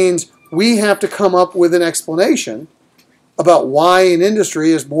 which means we have to come up with an explanation about why an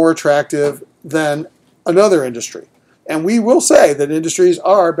industry is more attractive than another industry. And we will say that industries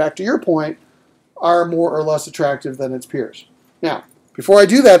are, back to your point, are more or less attractive than its peers. Now, before I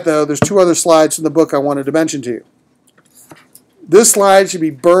do that, though, there's two other slides from the book I wanted to mention to you. This slide should be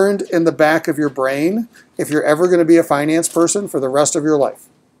burned in the back of your brain if you're ever going to be a finance person for the rest of your life.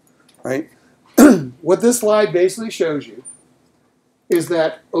 Right? What this slide basically shows you is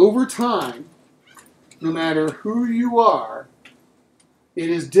that over time, no matter who you are, it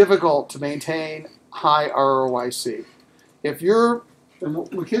is difficult to maintain high ROIC. And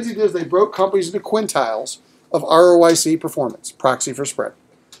what McKinsey did is they broke companies into quintiles of ROIC performance, proxy for spread.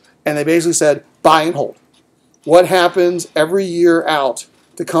 And they basically said, buy and hold. What happens every year out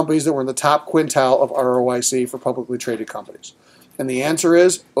to companies that were in the top quintile of ROIC for publicly traded companies? And the answer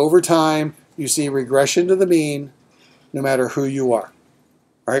is, over time, you see regression to the mean no matter who you are.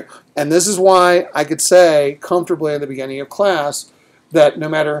 All right? And this is why I could say comfortably at the beginning of class that no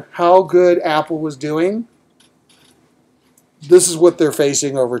matter how good Apple was doing, this is what they're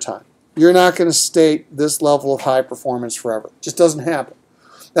facing over time. You're not going to stay this level of high performance forever. It just doesn't happen.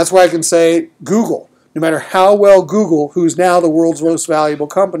 That's why I can say Google. No matter how well Google, who's now the world's most valuable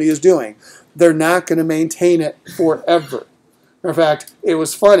company, is doing, they're not going to maintain it forever. In fact, it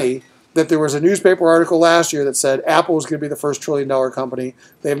was funny that there was a newspaper article last year that said Apple was going to be the first trillion-dollar company.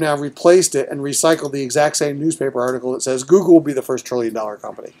 They've now replaced it and recycled the exact same newspaper article that says Google will be the first trillion-dollar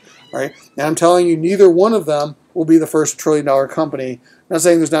company. Right? And I'm telling you, neither one of them will be the first trillion-dollar company. I'm not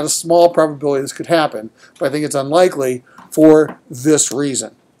saying there's not a small probability this could happen, but I think it's unlikely for this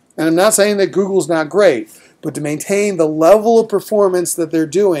reason. And I'm not saying that Google's not great, but to maintain the level of performance that they're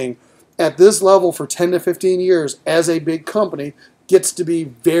doing at this level for 10 to 15 years as a big company gets to be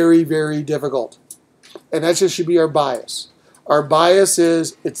very, very difficult. And that just should be our bias. Our bias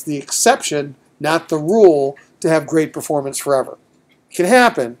is it's the exception, not the rule, to have great performance forever. It can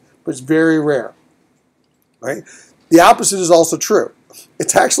happen, but it's very rare. Right? The opposite is also true.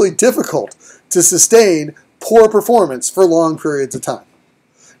 It's actually difficult to sustain poor performance for long periods of time.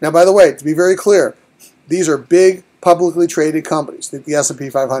 Now, by the way, to be very clear, these are big publicly traded companies, the S&P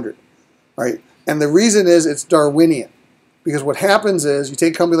 500, right? And the reason is it's Darwinian, because what happens is you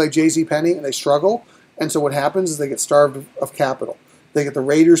take a company like JCPenney and they struggle, and so what happens is they get starved of capital. They get the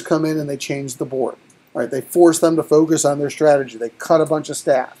raiders come in and they change the board, right? They force them to focus on their strategy. They cut a bunch of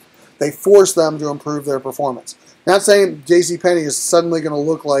staff. They force them to improve their performance. Not saying JCPenney is suddenly going to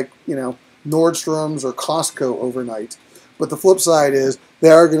look like, Nordstrom's or Costco overnight. But the flip side is they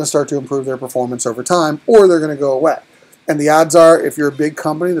are going to start to improve their performance over time, or they're going to go away. And the odds are, if you're a big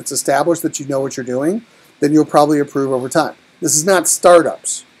company that's established that you know what you're doing, then you'll probably improve over time. This is not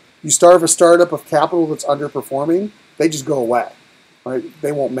startups. You starve a startup of capital that's underperforming, they just go away. Right?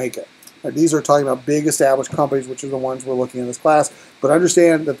 They won't make it. Right? These are talking about big established companies, which are the ones we're looking at in this class. But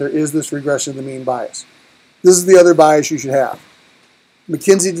understand that there is this regression of the mean bias. This is the other bias you should have.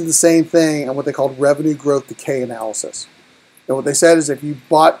 McKinsey did the same thing on what they called revenue growth decay analysis. And what they said is if you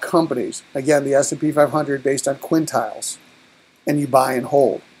bought companies, again, the S&P 500 based on quintiles, and you buy and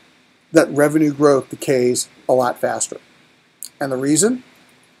hold, that revenue growth decays a lot faster. And the reason?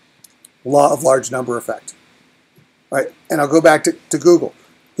 Law of large number effect. Right? And I'll go back to Google.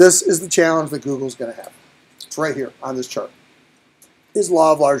 This is the challenge that Google's going to have. It's right here on this chart. Is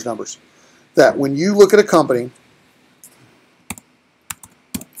law of large numbers. That when you look at a company,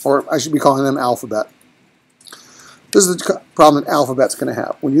 or I should be calling them Alphabet. This is the problem that Alphabet's going to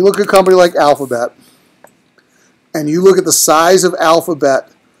have. When you look at a company like Alphabet, and you look at the size of Alphabet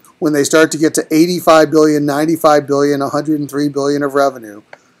when they start to get to 85 billion, 95 billion, 103 billion of revenue,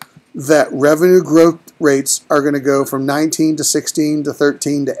 that revenue growth rates are going to go from 19 to 16 to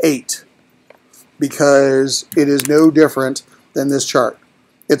 13 to 8 because it is no different than this chart.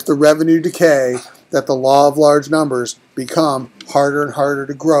 It's the revenue decay that the law of large numbers become harder and harder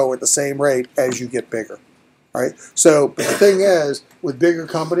to grow at the same rate as you get bigger. Right? So but the thing is, with bigger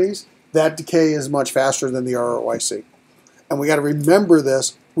companies, that decay is much faster than the ROIC. And we got to remember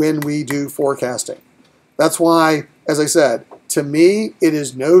this when we do forecasting. That's why, as I said, to me, it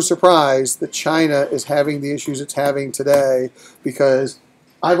is no surprise that China is having the issues it's having today because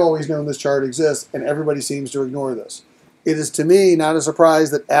I've always known this chart exists and everybody seems to ignore this. It is, to me, not a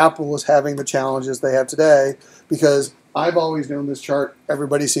surprise that Apple is having the challenges they have today because I've always known this chart.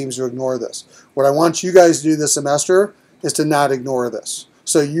 Everybody seems to ignore this. What I want you guys to do this semester is to not ignore this.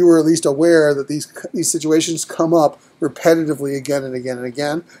 So you are at least aware that these situations come up repetitively again and again and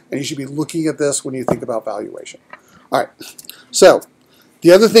again, and you should be looking at this when you think about valuation. All right. So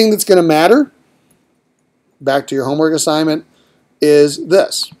the other thing that's going to matter, back to your homework assignment, is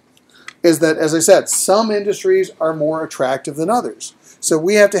this. Is that, as I said, some industries are more attractive than others. So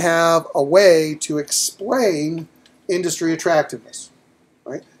we have to have a way to explain industry attractiveness.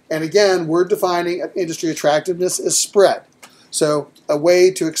 Right? And again, we're defining industry attractiveness as spread. So a way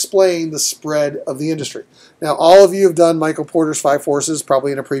to explain the spread of the industry. Now, all of you have done Michael Porter's 5 forces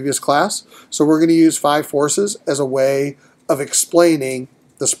probably in a previous class. So we're going to use 5 forces as a way of explaining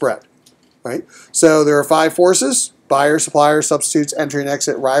the spread. Right? So there are 5 forces: buyer, supplier, substitutes, entry and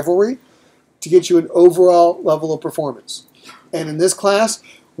exit, rivalry, to get you an overall level of performance. And in this class,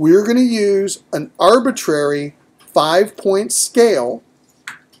 we're going to use an arbitrary 5-point scale,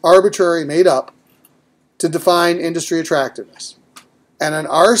 arbitrary, made up, to define industry attractiveness. And on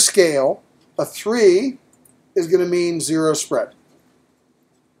our scale, a 3 is going to mean 0 spread.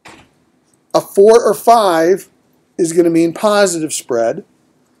 A 4 or 5 is going to mean positive spread.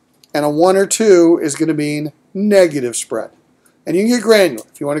 And a 1 or 2 is going to mean negative spread. And you can get granular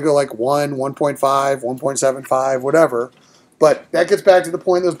if you want to go like 1, 1.5, 1.75, whatever. But that gets back to the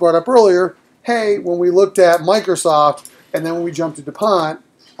point that was brought up earlier. Hey, when we looked at Microsoft and then when we jumped to DuPont,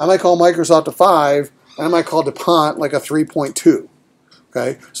 I might call Microsoft a 5, and I might call DuPont like a 3.2.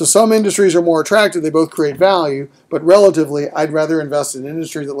 Okay? So some industries are more attractive. They both create value. But relatively, I'd rather invest in an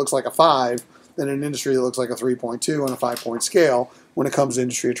industry that looks like a 5 than an industry that looks like a 3.2 on a 5-point scale when it comes to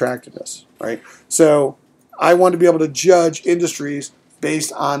industry attractiveness. Right? So I want to be able to judge industries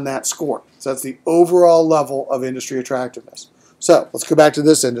based on that score. So that's the overall level of industry attractiveness. So let's go back to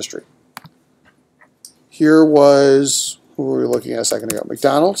this industry. Here was, who were we looking at a second ago?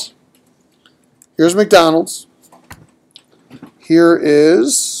 McDonald's. Here's McDonald's. Here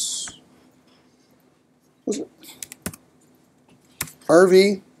is, what was it?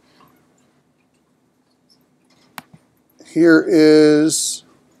 RV. Here is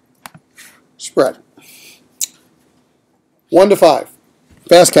spread. 1 to 5.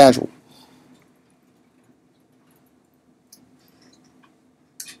 Fast casual.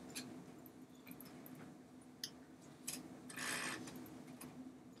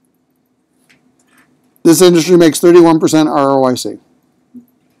 This industry makes 31% ROIC.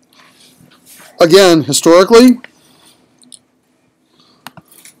 Again, historically,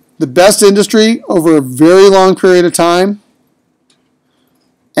 the best industry over a very long period of time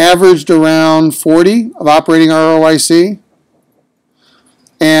averaged around 40 of operating ROIC,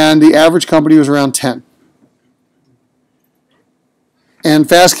 and the average company was around 10. And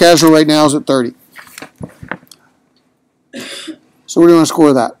fast casual right now is at 30. So what do you want to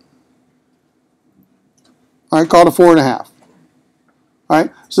score that? All right, call it a 4.5. All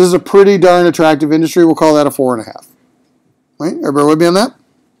right, so this is a pretty darn attractive industry. We'll call that a 4.5. All right, everybody with me on that?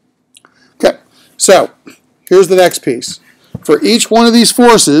 Okay, so here's the next piece. For each one of these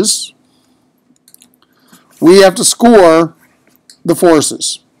forces, we have to score the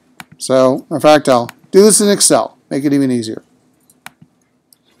forces. So, in fact, I'll do this in Excel, make it even easier.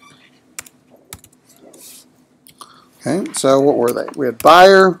 Okay, so what were they? We had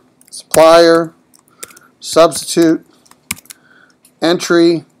buyer, supplier, substitute,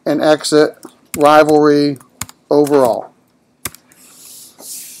 entry and exit, rivalry, overall.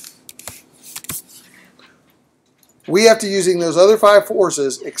 We have to, using those other 5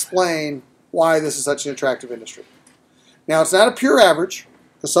 forces, explain why this is such an attractive industry. Now, it's not a pure average,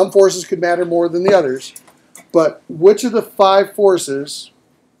 because some forces could matter more than the others, but which of the 5 forces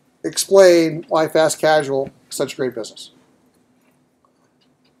explain why fast casual is such a great business?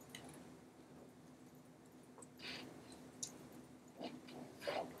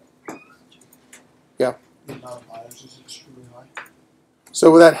 Yeah. The amount of buyers is extremely high.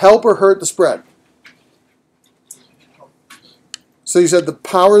 So would that help or hurt the spread? So you said the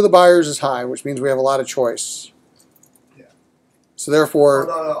power of the buyers is high, which means we have a lot of choice. Yeah. So therefore,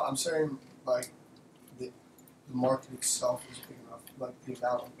 No. I'm saying like the market itself is big enough, like the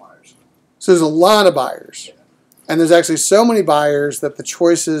amount of buyers. so there's a lot of buyers. Yeah. And there's actually so many buyers that the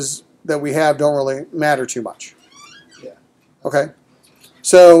choices that we have don't really matter too much. Yeah. Okay?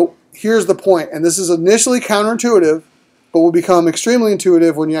 So here's the point, and this is initially counterintuitive, but will become extremely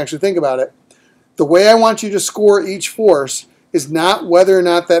intuitive when you actually think about it. The way I want you to score each force is not whether or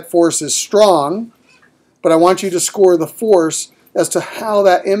not that force is strong, but I want you to score the force as to how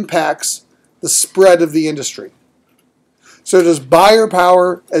that impacts the spread of the industry. So does buyer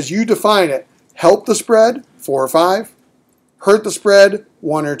power, as you define it, help the spread, 4 or 5, hurt the spread,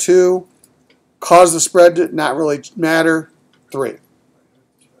 1 or 2, cause the spread to not really matter, 3?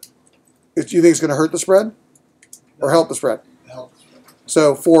 Do you think it's going to hurt the spread or help the spread? Help.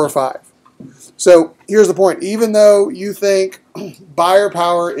 So 4 or 5. So here's the point. Even though you think buyer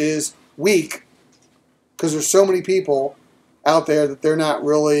power is weak because there's so many people out there that they're not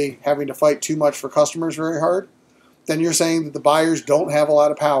really having to fight too much for customers very hard, then you're saying that the buyers don't have a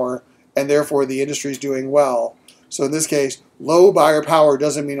lot of power and therefore the industry is doing well. So in this case, low buyer power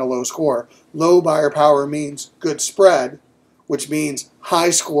doesn't mean a low score. Low buyer power means good spread, which means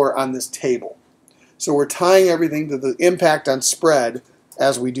high score on this table. So we're tying everything to the impact on spread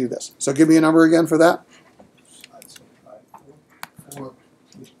as we do this. So give me a number again for that. I'd say 4,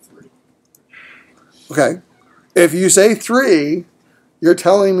 3. Okay. If you say 3, you're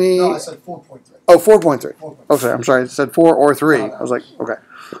telling me... No, I said 4.3. Oh, 4.3. 4.3. Okay, I'm sorry. I said 4 or 3. I was like, okay.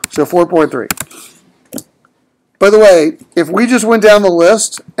 So 4.3. By the way, if we just went down the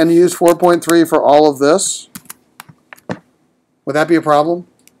list and used 4.3 for all of this, would that be a problem?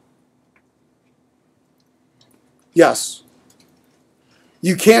 Yes.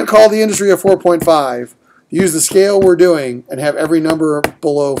 You can't call the industry a 4.5, use the scale we're doing, and have every number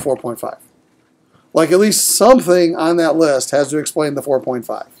below 4.5. Like at least something on that list has to explain the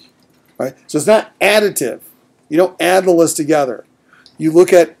 4.5. Right? So it's not additive. You don't add the list together. You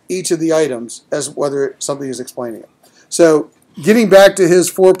look at each of the items as whether something is explaining it. So getting back to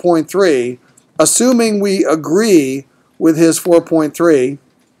his 4.3, assuming we agree with his 4.3,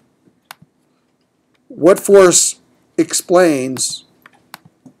 what force explains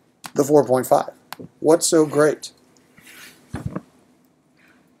the 4.5? What's so great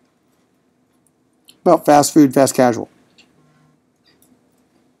about fast food, fast casual?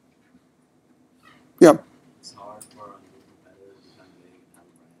 Yep. It's hard for new competitors to become big and have a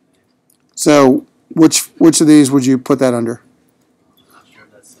brand name. So which of these would you put that under? I'm not sure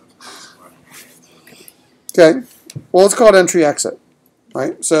if that's something Okay. Well, let's call it entry exit.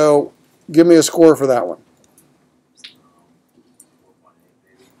 Right? So give me a score for that one. 4.8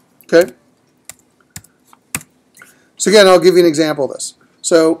 maybe. Okay. So again, I'll give you an example of this.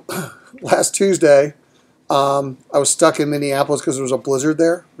 So last Tuesday, I was stuck in Minneapolis because there was a blizzard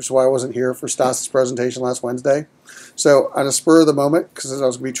there, which is why I wasn't here for Stas' presentation last Wednesday. So on a spur of the moment, because I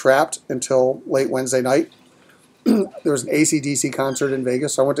was going to be trapped until late Wednesday night, there was an AC/DC concert in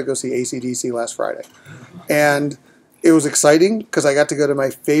Vegas. So I went to go see AC/DC last Friday. And it was exciting because I got to go to my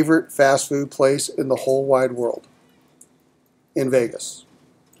favorite fast food place in the whole wide world in Vegas.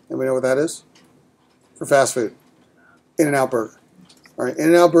 Anybody know what that is? For fast food. In-N-Out Burger. All right,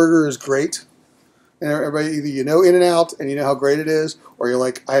 In-N-Out Burger is great. And everybody, either you know In-N-Out and you know how great it is, or you're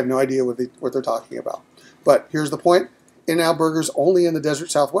like, I have no idea what they're talking about. But here's the point. In-N-Out Burger's only in the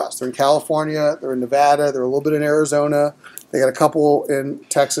desert Southwest. They're in California, they're in Nevada, they're a little bit in Arizona. They got a couple in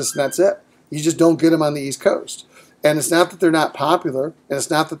Texas, and that's it. You just don't get them on the East Coast. And it's not that they're not popular, and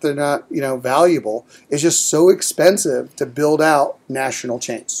it's not that they're not, valuable. It's just so expensive to build out national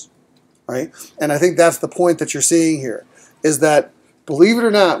chains, right? And I think that's the point that you're seeing here, is that, believe it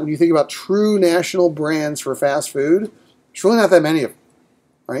or not, when you think about true national brands for fast food, there's really not that many of them,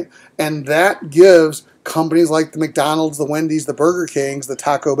 right? And that gives companies like the McDonald's, the Wendy's, the Burger Kings, the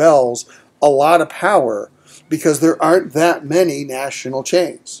Taco Bells a lot of power because there aren't that many national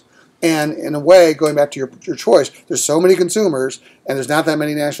chains. And in a way, going back to your choice, there's so many consumers and there's not that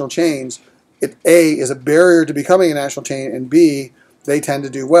many national chains. It, A, is a barrier to becoming a national chain, and B, they tend to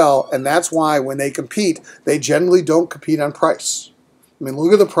do well. And that's why when they compete, they generally don't compete on price. I mean,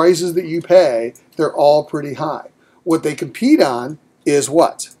 look at the prices that you pay. They're all pretty high. What they compete on is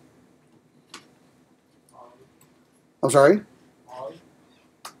what? I'm sorry?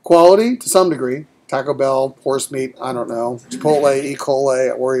 Quality to some degree. Taco Bell, horse meat, I don't know. Chipotle, E.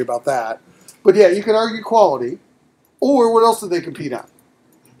 coli, I worry about that. But yeah, you can argue quality. Or what else do they compete on?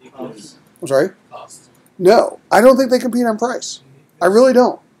 Cost. I'm sorry? Cost. No, I don't think they compete on price. I really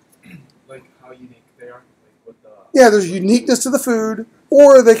don't. Like how unique they are. Like with the Yeah, there's uniqueness to the food,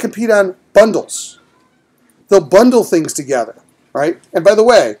 or they compete on bundles. They'll bundle things together, right? And by the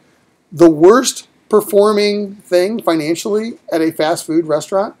way, the worst performing thing financially at a fast food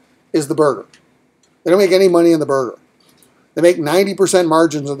restaurant is the burger. They don't make any money on the burger. They make 90%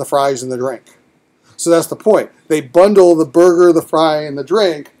 margins on the fries and the drink. So that's the point. They bundle the burger, the fry, and the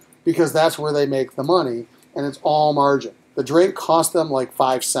drink because that's where they make the money, and it's all margin. The drink costs them like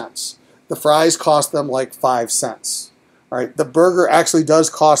 5 cents. The fries cost them like 5 cents. All right? The burger actually does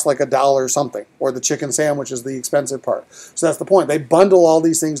cost like $1 something, or the chicken sandwich is the expensive part. So that's the point. They bundle all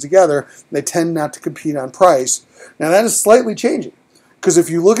these things together. They tend not to compete on price. Now that is slightly changing. Because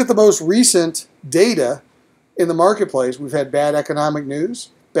if you look at the most recent data in the marketplace, we've had bad economic news,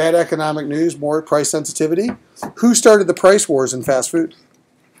 more price sensitivity. Who started the price wars in fast food?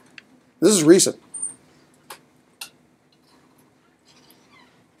 This is recent.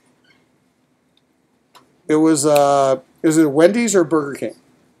 It was it Wendy's or Burger King?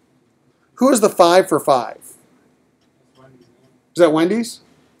 Who is the 5 for $5? Is that Wendy's?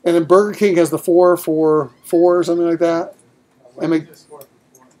 And then Burger King has the 4 for $4 or something like that.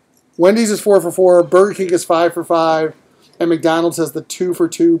 Wendy's is 4 for $4. Burger King is 5 for $5, and McDonald's has the 2 for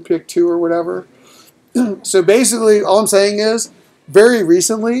 $2, pick 2 or whatever. So basically, all I'm saying is, very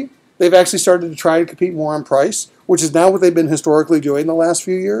recently, they've actually started to try to compete more on price, which is not what they've been historically doing the last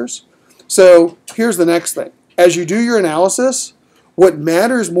few years. So here's the next thing. As you do your analysis, what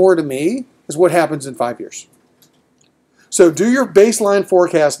matters more to me is what happens in 5 years. So do your baseline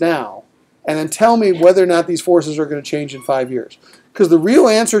forecast now, and then tell me whether or not these forces are going to change in 5 years. Because the real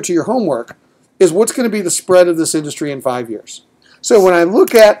answer to your homework is what's going to be the spread of this industry in 5 years. So when I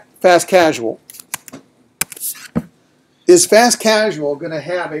look at fast casual, is fast casual going to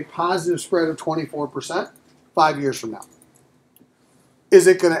have a positive spread of 24% 5 years from now? Is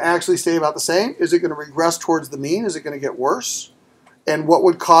it going to actually stay about the same? Is it going to regress towards the mean? Is it going to get worse? And what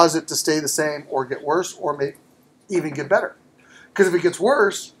would cause it to stay the same or get worse or may even get better? Because if it gets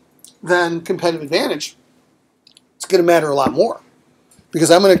worse, then competitive advantage, it's going to matter a lot more.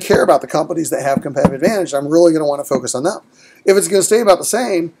 Because I'm going to care about the companies that have competitive advantage. I'm really going to want to focus on them. If it's going to stay about the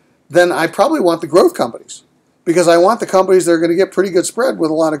same, then I probably want the growth companies. Because I want the companies that are going to get pretty good spread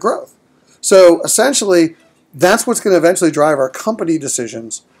with a lot of growth. So essentially, that's what's going to eventually drive our company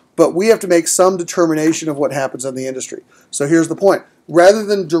decisions. But we have to make some determination of what happens in the industry. So here's the point. Rather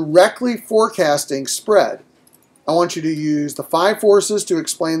than directly forecasting spread, I want you to use the 5 forces to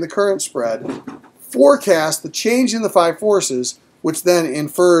explain the current spread, forecast the change in the 5 forces, which then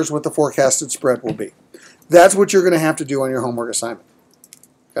infers what the forecasted spread will be. That's what you're going to have to do on your homework assignment.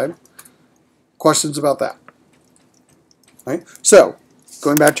 Okay? Questions about that? Right? So,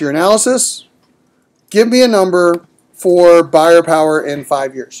 going back to your analysis, give me a number for buyer power in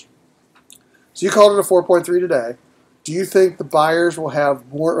 5 years. So you called it a 4.3 today. Do you think the buyers will have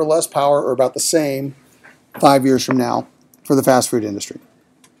more or less power or about the same 5 years from now for the fast food industry?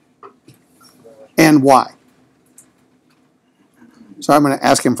 And why? So I'm going to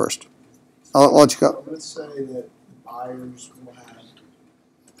ask him first. I'll let you go. Let's say that the buyers will have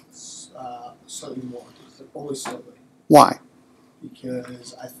slightly more, only slightly. Why?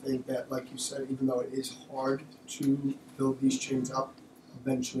 Because I think that, like you said, even though it is hard to build these chains up,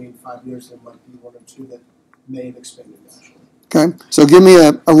 eventually in 5 years there might be 1 or 2 that may have expanded nationally. Okay. So give me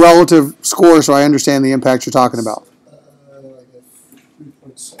a relative score so I understand the impact you're talking about. Like a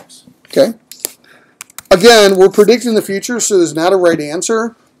 3.6. Okay. Again, we're predicting the future, so there's not a right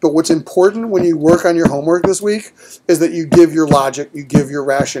answer. But what's important when you work on your homework this week is that you give your logic, you give your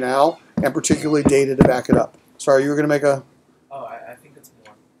rationale, and particularly data to back it up. Sorry, you were going to make a... Oh, I think it's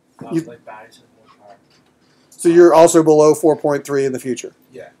more. You- Like batteries have more power. So you're also below 4.3 in the future.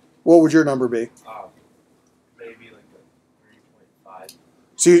 Yeah. What would your number be? Maybe like a 3.5.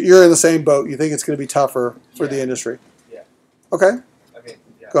 So you're in the same boat. You think it's going to be tougher for the industry. Yeah. Okay. I mean,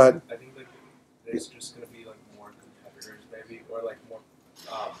 yeah. Go ahead. I think like there's just gonna be like more competitors maybe, or like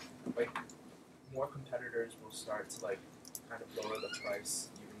more competitors will start to like kind of lower the price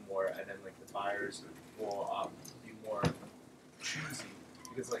even more, and then like the buyers will be more choosy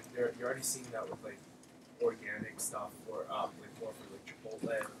because like you're already seeing that with like organic stuff or like more for like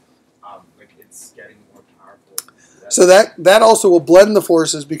Chipotle, like it's getting more powerful. So that also will blend the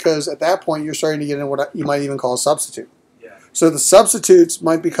forces because at that point you're starting to get into what you might even call a substitute. Yeah. So the substitutes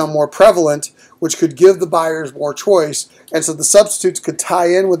might become more prevalent, which could give the buyers more choice. And so the substitutes could tie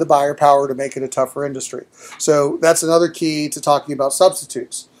in with the buyer power to make it a tougher industry. So that's another key to talking about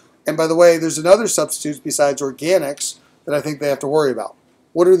substitutes. And by the way, there's another substitutes besides organics that I think they have to worry about.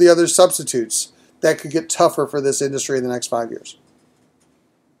 What are the other substitutes that could get tougher for this industry in the next 5 years?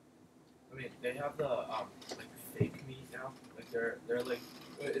 I mean, they have the like fake meat now. Like they're like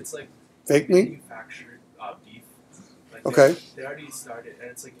it's like Fake meat? manufactured beef. Like Okay. They already started, and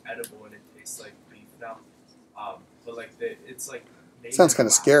it's like edible, and it tastes like beef now. But like it's like made Sounds in kind a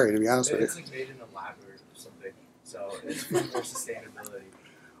of lab. scary, to be honest with you. It's like made in a lab or something. So it's for more sustainability.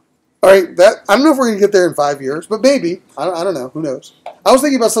 All right, I don't know if we're going to get there in 5 years, but maybe. I don't know. Who knows? I was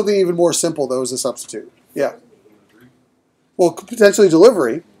thinking about something even more simple, though, as a substitute. Yeah. Well, potentially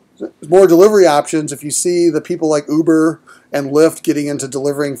delivery. More delivery options if you see the people like Uber and Lyft getting into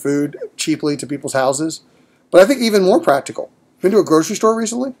delivering food cheaply to people's houses. But I think even more practical. Been to a grocery store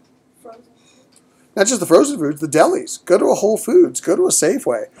recently? Frozen. Not just the frozen foods, the delis. Go to a Whole Foods. Go to a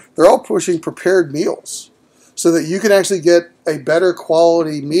Safeway. They're all pushing prepared meals so that you can actually get a better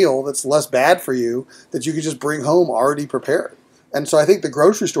quality meal that's less bad for you that you can just bring home already prepared. And so I think the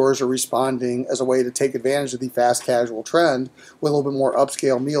grocery stores are responding as a way to take advantage of the fast casual trend with a little bit more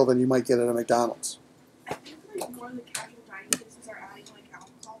upscale meal than you might get at a McDonald's. I think like more of the casual dining places are adding like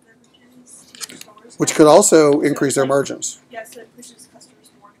alcohol beverages to their stores. Which now. could also So increase it's their like- margins. Yeah, so it pushes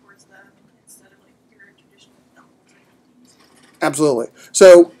customers more towards them instead of like your traditional McDonald's or Wendy's. Absolutely.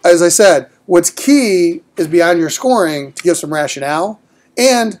 So, as I said, what's key is beyond your scoring to give some rationale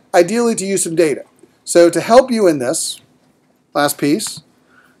and ideally to use some data. So, to help you in this, last piece,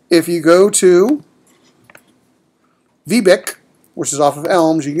 if you go to VBIC, which is off of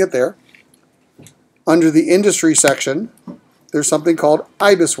Elms, you can get there. Under the industry section, there's something called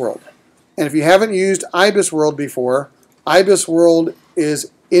IBIS World. And if you haven't used IBIS World before, IBIS World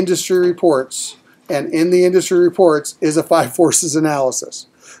is industry reports. And in the industry reports is a 5 forces analysis.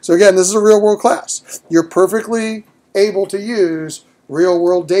 So again, this is a real world class. You're perfectly able to use real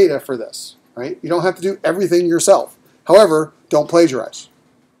world data for this, right? You don't have to do everything yourself. However, don't plagiarize,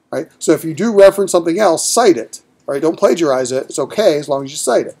 right? So if you do reference something else, cite it, right? Don't plagiarize it. It's okay as long as you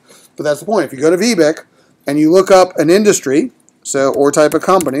cite it. But that's the point. If you go to VBIC and you look up an industry, or type of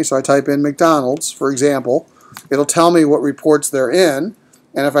company, so I type in McDonald's, for example, it'll tell me what reports they're in.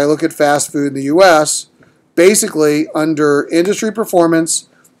 And if I look at fast food in the U.S., basically under industry performance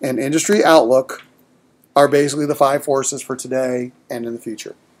and industry outlook are basically the 5 forces for today and in the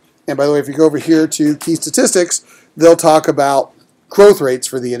future. And by the way, if you go over here to key statistics, they'll talk about growth rates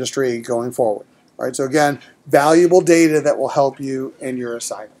for the industry going forward. All right, so again, valuable data that will help you in your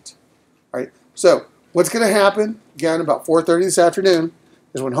assignment. All right, so what's going to happen, again, about 4:30 this afternoon,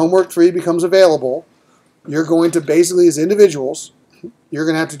 is when homework 3 becomes available, you're going to basically, as individuals, you're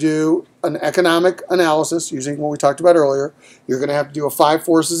going to have to do an economic analysis using what we talked about earlier. You're going to have to do a 5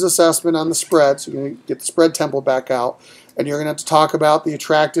 forces assessment on the spread, so you're going to get the spread template back out, and you're going to have to talk about the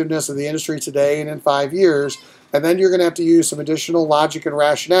attractiveness of the industry today and in 5 years, and then you're going to have to use some additional logic and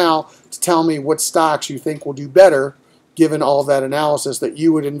rationale to tell me what stocks you think will do better given all of that analysis that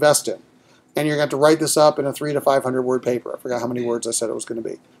you would invest in. And you're going to have to write this up in a 300 to 500 word paper. I forgot how many words I said it was going to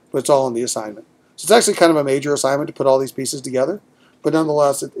be, but it's all in the assignment. So it's actually kind of a major assignment to put all these pieces together, but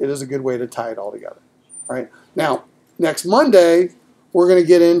nonetheless, it is a good way to tie it all together. All right. Now, next Monday, we're going to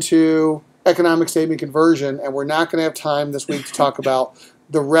get into economic statement conversion, and we're not going to have time this week to talk about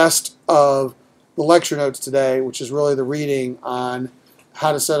the rest of the lecture notes today, which is really the reading on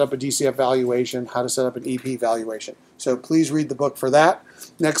how to set up a DCF valuation, how to set up an EP valuation. So please read the book for that.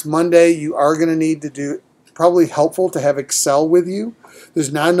 Next Monday, you are going to need to do probably helpful to have Excel with you.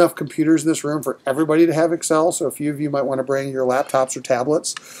 There's not enough computers in this room for everybody to have Excel, so a few of you might want to bring your laptops or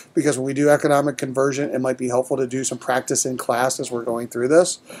tablets, because when we do economic conversion, it might be helpful to do some practice in class as we're going through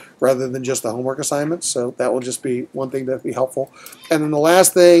this, rather than just the homework assignments. So that will just be one thing that be helpful. And then the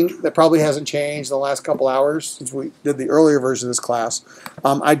last thing that probably hasn't changed in the last couple hours since we did the earlier version of this class,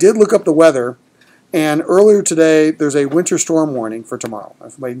 I did look up the weather, and earlier today there's a winter storm warning for tomorrow.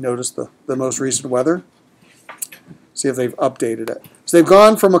 Everybody noticed the most recent weather? See if they've updated it. So they've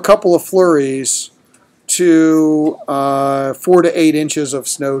gone from a couple of flurries to 4 to 8 inches of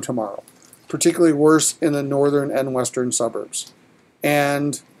snow tomorrow, particularly worse in the northern and western suburbs.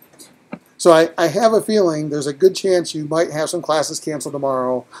 And so I have a feeling there's a good chance you might have some classes canceled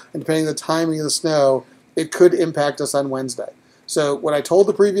tomorrow, and depending on the timing of the snow, it could impact us on Wednesday. So what I told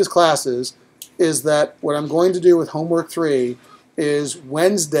the previous classes is that what I'm going to do with homework 3 is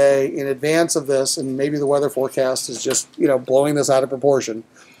Wednesday, in advance of this, and maybe the weather forecast is just, blowing this out of proportion,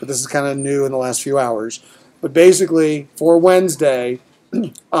 but this is kind of new in the last few hours. But basically, for Wednesday,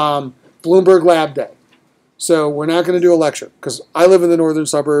 Bloomberg Lab Day. So we're not going to do a lecture, because I live in the northern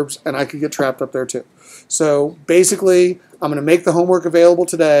suburbs, and I could get trapped up there too. So basically, I'm going to make the homework available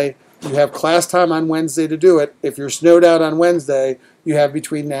today. You have class time on Wednesday to do it. If you're snowed out on Wednesday, you have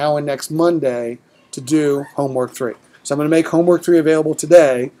between now and next Monday to do homework 3. So I'm going to make homework 3 available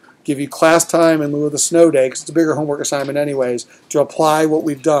today, give you class time in lieu of the snow day, because it's a bigger homework assignment anyways, to apply what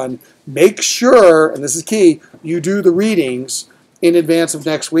we've done. Make sure, and this is key, you do the readings in advance of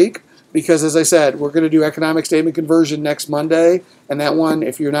next week, because as I said, we're going to do economic statement conversion next Monday, and that one,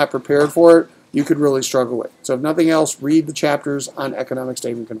 if you're not prepared for it, you could really struggle with. So if nothing else, read the chapters on economic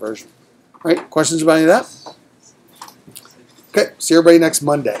statement conversion. All right, questions about any of that? Okay, see everybody next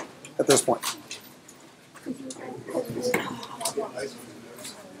Monday at this point.